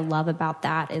 part of what I love about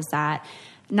that is that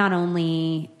not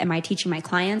only am I teaching my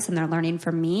clients and they're learning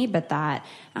from me, but that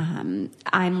I'm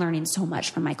learning so much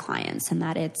from my clients, and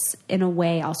that it's in a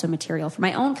way also material for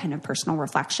my own kind of personal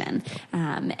reflection.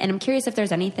 And I'm curious if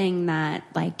there's anything that,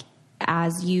 like,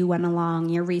 as you went along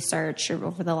your research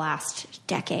over the last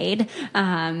decade,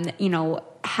 you know,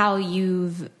 how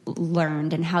you've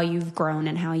learned and how you've grown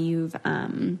and how you've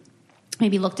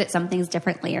maybe looked at some things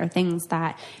differently, or things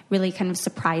that really kind of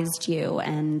surprised you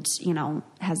and, you know,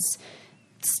 has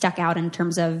stuck out in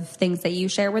terms of things that you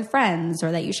share with friends,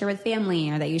 or that you share with family,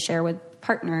 or that you share with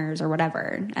partners, or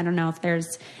whatever. I don't know if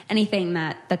there's anything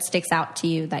that sticks out to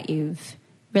you that you've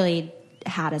really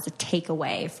had as a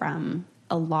takeaway from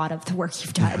a lot of the work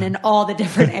you've done in all the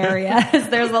different areas.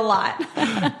 There's a lot.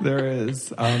 There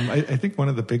is. I think one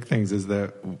of the big things is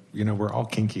that, you know, we're all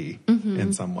kinky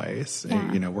in some ways.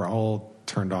 Yeah. You know, we're all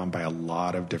turned on by a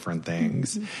lot of different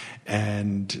things.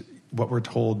 And what we're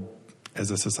told as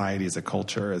a society, as a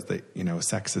culture, is that, you know,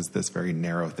 sex is this very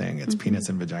narrow thing. It's penis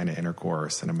and vagina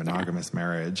intercourse and a monogamous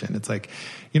marriage. And it's like,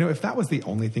 you know, if that was the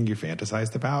only thing you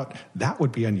fantasized about, that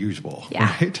would be unusual,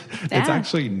 right? Yeah. It's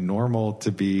actually normal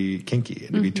to be kinky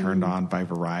and to be turned on by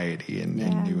variety and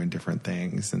new and different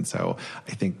things. And so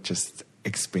I think just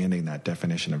expanding that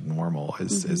definition of normal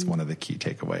is one of the key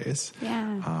takeaways.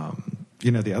 Yeah. You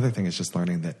know, the other thing is just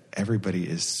learning that everybody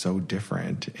is so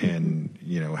different in,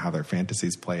 you know, how their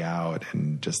fantasies play out,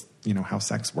 and just, you know, how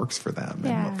sex works for them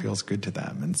and what feels good to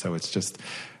them. And so it's just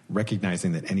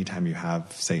recognizing that anytime you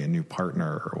have, say, a new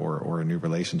partner or a new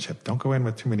relationship, don't go in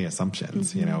with too many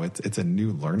assumptions. You know, it's a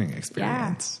new learning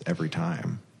experience every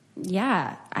time.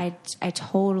 Yeah, I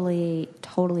totally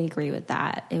agree with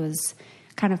that. It was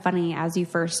kind of funny as you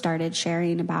first started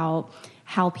sharing about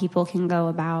how people can go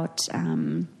about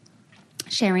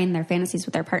sharing their fantasies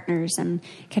with their partners and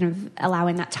kind of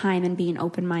allowing that time and being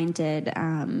open-minded.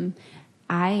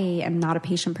 I am not a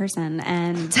patient person,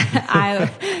 and I,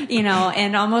 you know,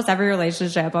 in almost every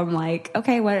relationship, I'm like,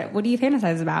 okay, what do you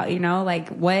fantasize about? You know, like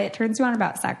what turns you on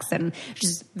about sex? And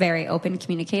just very open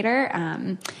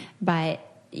communicator. But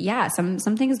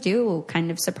some things do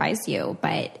kind of surprise you,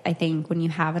 but I think when you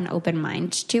have an open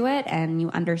mind to it and you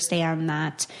understand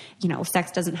that,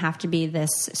 sex doesn't have to be this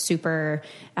super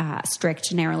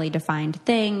strict, narrowly defined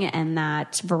thing, and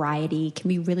that variety can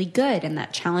be really good, and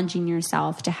that challenging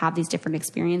yourself to have these different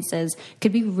experiences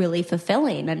could be really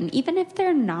fulfilling. And even if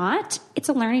they're not, it's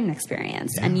a learning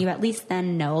experience. Yeah. And you at least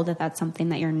then know that that's something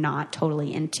that you're not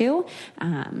totally into.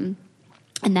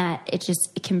 And that it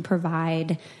can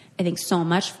provide, I think, so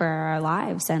much for our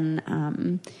lives.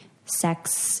 And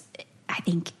sex, I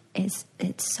think, it's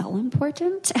so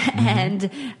important. Mm-hmm. And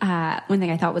one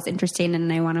thing I thought was interesting,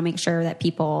 and I want to make sure that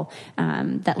people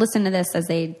that listen to this, as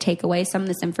they take away some of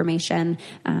this information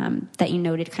that you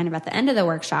noted kind of at the end of the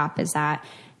workshop, is that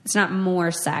it's not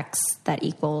more sex that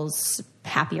equals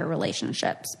happier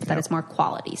relationships, but that it's more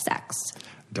quality sex.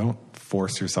 Don't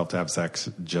force yourself to have sex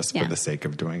just for the sake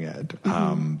of doing it.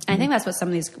 Mm-hmm. I think that's what some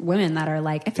of these women that are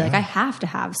like, I feel like I have to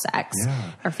have sex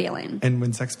are feeling. And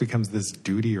when sex becomes this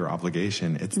duty or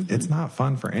obligation, it's not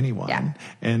fun for anyone. Yeah.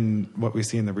 And what we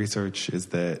see in the research is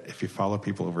that if you follow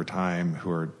people over time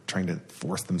who are trying to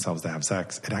force themselves to have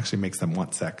sex, it actually makes them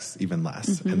want sex even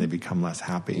less, and they become less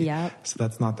happy. Yep. So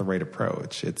that's not the right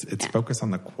approach. It's focus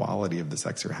on the quality of the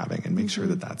sex you're having and make sure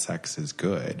that sex is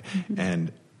good.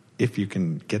 And if you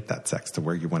can get that sex to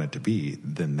where you want it to be,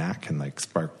 then that can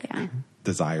spark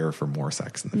desire for more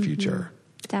sex in the future.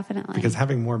 Definitely. Because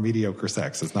having more mediocre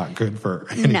sex is not good for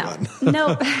anyone.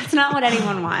 No, it's not what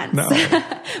anyone wants. No.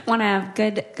 Want to have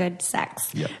good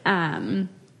sex. Yep.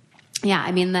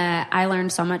 I mean, I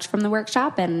learned so much from the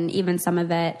workshop, and even some of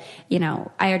it, I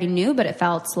already knew, but it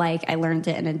felt like I learned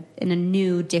it in a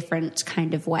new, different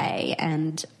kind of way,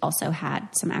 and also had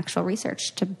some actual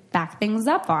research to back things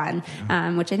up on,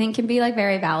 which I think can be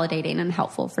very validating and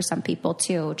helpful for some people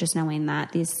too. Just knowing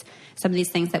that some of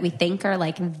these things that we think are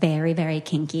very, very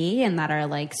kinky and that are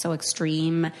so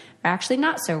extreme are actually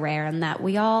not so rare, and that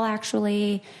we all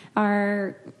actually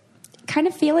are kind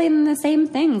of feeling the same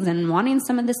things and wanting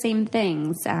some of the same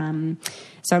things.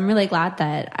 So I'm really glad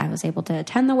that I was able to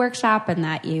attend the workshop and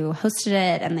that you hosted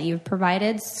it and that you've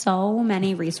provided so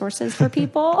many resources for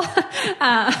people.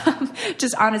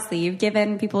 Just honestly, you've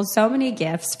given people so many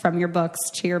gifts from your books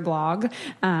to your blog.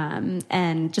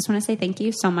 And just want to say thank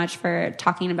you so much for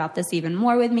talking about this even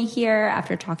more with me here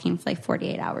after talking for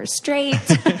 48 hours straight.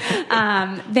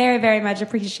 Very, very much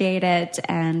appreciate it.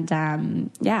 And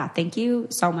thank you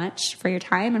so much for your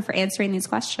time and for answering these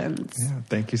questions. Yeah,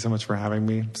 thank you so much for having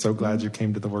me. So glad you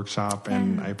came to the workshop,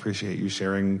 and I appreciate you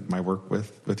sharing my work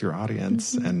with your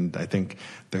audience. And I think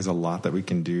there's a lot that we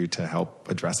can do to help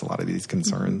address a lot of these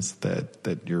concerns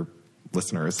that your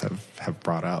listeners have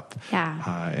brought up.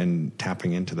 And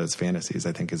tapping into those fantasies,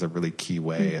 I think, is a really key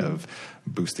way of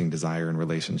boosting desire in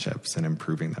relationships and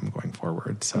improving them going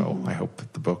forward. So I hope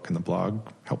the book and the blog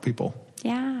help people.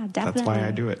 Yeah, definitely. That's why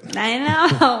I do it. I know.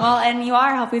 Well, and you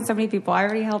are helping so many people,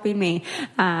 already helping me.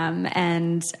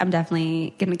 And I'm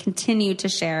definitely going to continue to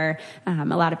share a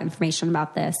lot of information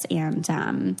about this.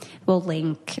 And we'll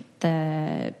link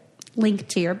to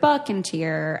your book and to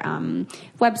your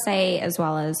website, as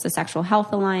well as the Sexual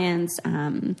Health Alliance,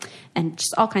 and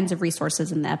just all kinds of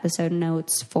resources in the episode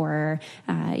notes for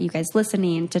you guys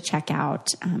listening to check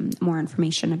out more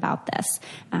information about this.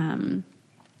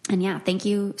 And thank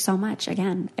you so much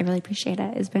again. I really appreciate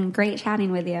it. It's been great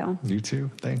chatting with you. You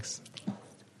too. Thanks.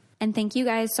 And thank you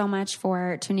guys so much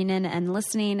for tuning in and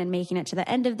listening and making it to the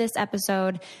end of this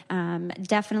episode.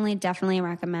 Definitely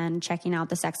recommend checking out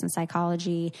the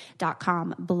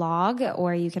sexandpsychology.com blog,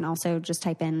 or you can also just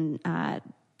type in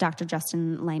Dr.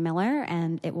 Justin Lehmiller,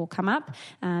 and it will come up,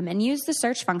 and use the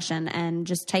search function and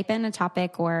just type in a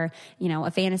topic or,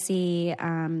 a fantasy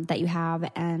that you have,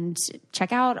 and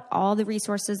check out all the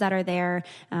resources that are there.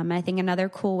 I think another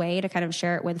cool way to kind of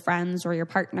share it with friends or your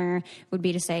partner would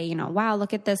be to say, wow,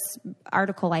 look at this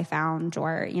article I found,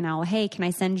 or, hey, can I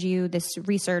send you this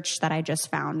research that I just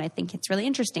found? I think it's really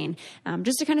interesting,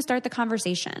 just to kind of start the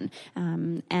conversation.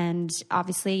 And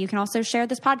obviously you can also share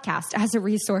this podcast as a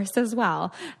resource as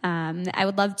well. I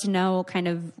would love to know kind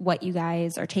of what you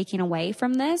guys are taking away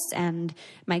from this. And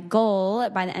my goal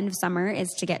by the end of summer is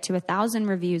to get to 1,000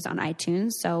 reviews on iTunes.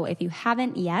 So if you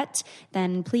haven't yet,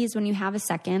 then please, when you have a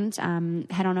second,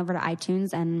 head on over to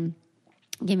iTunes and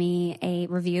give me a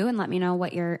review and let me know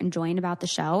what you're enjoying about the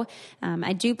show.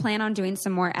 I do plan on doing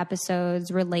some more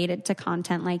episodes related to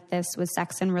content like this with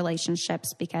sex and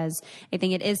relationships, because I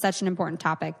think it is such an important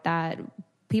topic that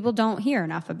people don't hear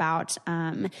enough about.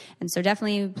 And so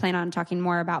definitely plan on talking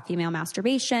more about female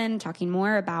masturbation, talking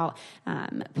more about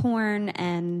porn,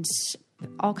 and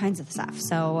all kinds of stuff.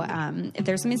 So if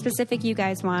there's something specific you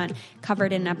guys want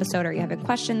covered in an episode, or you have a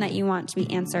question that you want to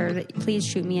be answered, please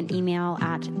shoot me an email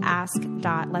at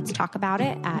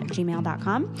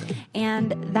ask.letstalkaboutit@gmail.com.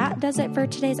 And that does it for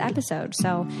today's episode.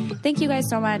 So thank you guys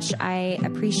so much. I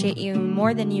appreciate you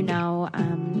more than you know.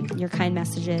 Your kind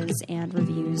messages and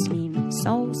reviews mean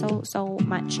so, so, so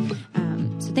much.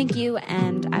 So thank you,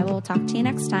 and I will talk to you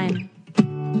next time.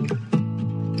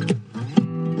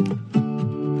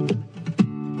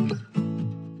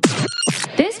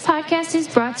 This podcast is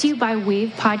brought to you by Wave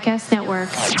Podcast Network.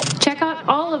 Check out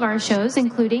all of our shows,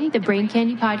 including the Brain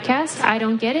Candy Podcast, I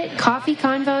Don't Get It, Coffee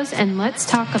Convos, and Let's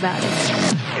Talk About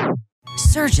It.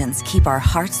 Surgeons keep our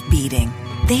hearts beating.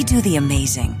 They do the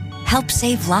amazing, help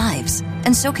save lives,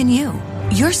 and so can you.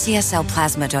 Your CSL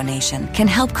plasma donation can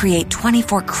help create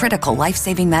 24 critical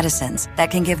life-saving medicines that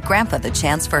can give Grandpa the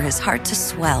chance for his heart to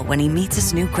swell when he meets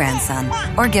his new grandson,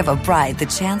 or give a bride the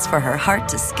chance for her heart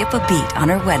to skip a beat on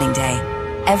her wedding day.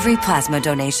 Every plasma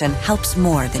donation helps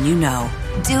more than you know.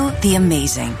 Do the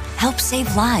amazing. Help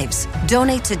save lives.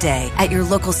 Donate today at your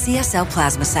local CSL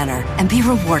Plasma Center and be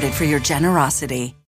rewarded for your generosity.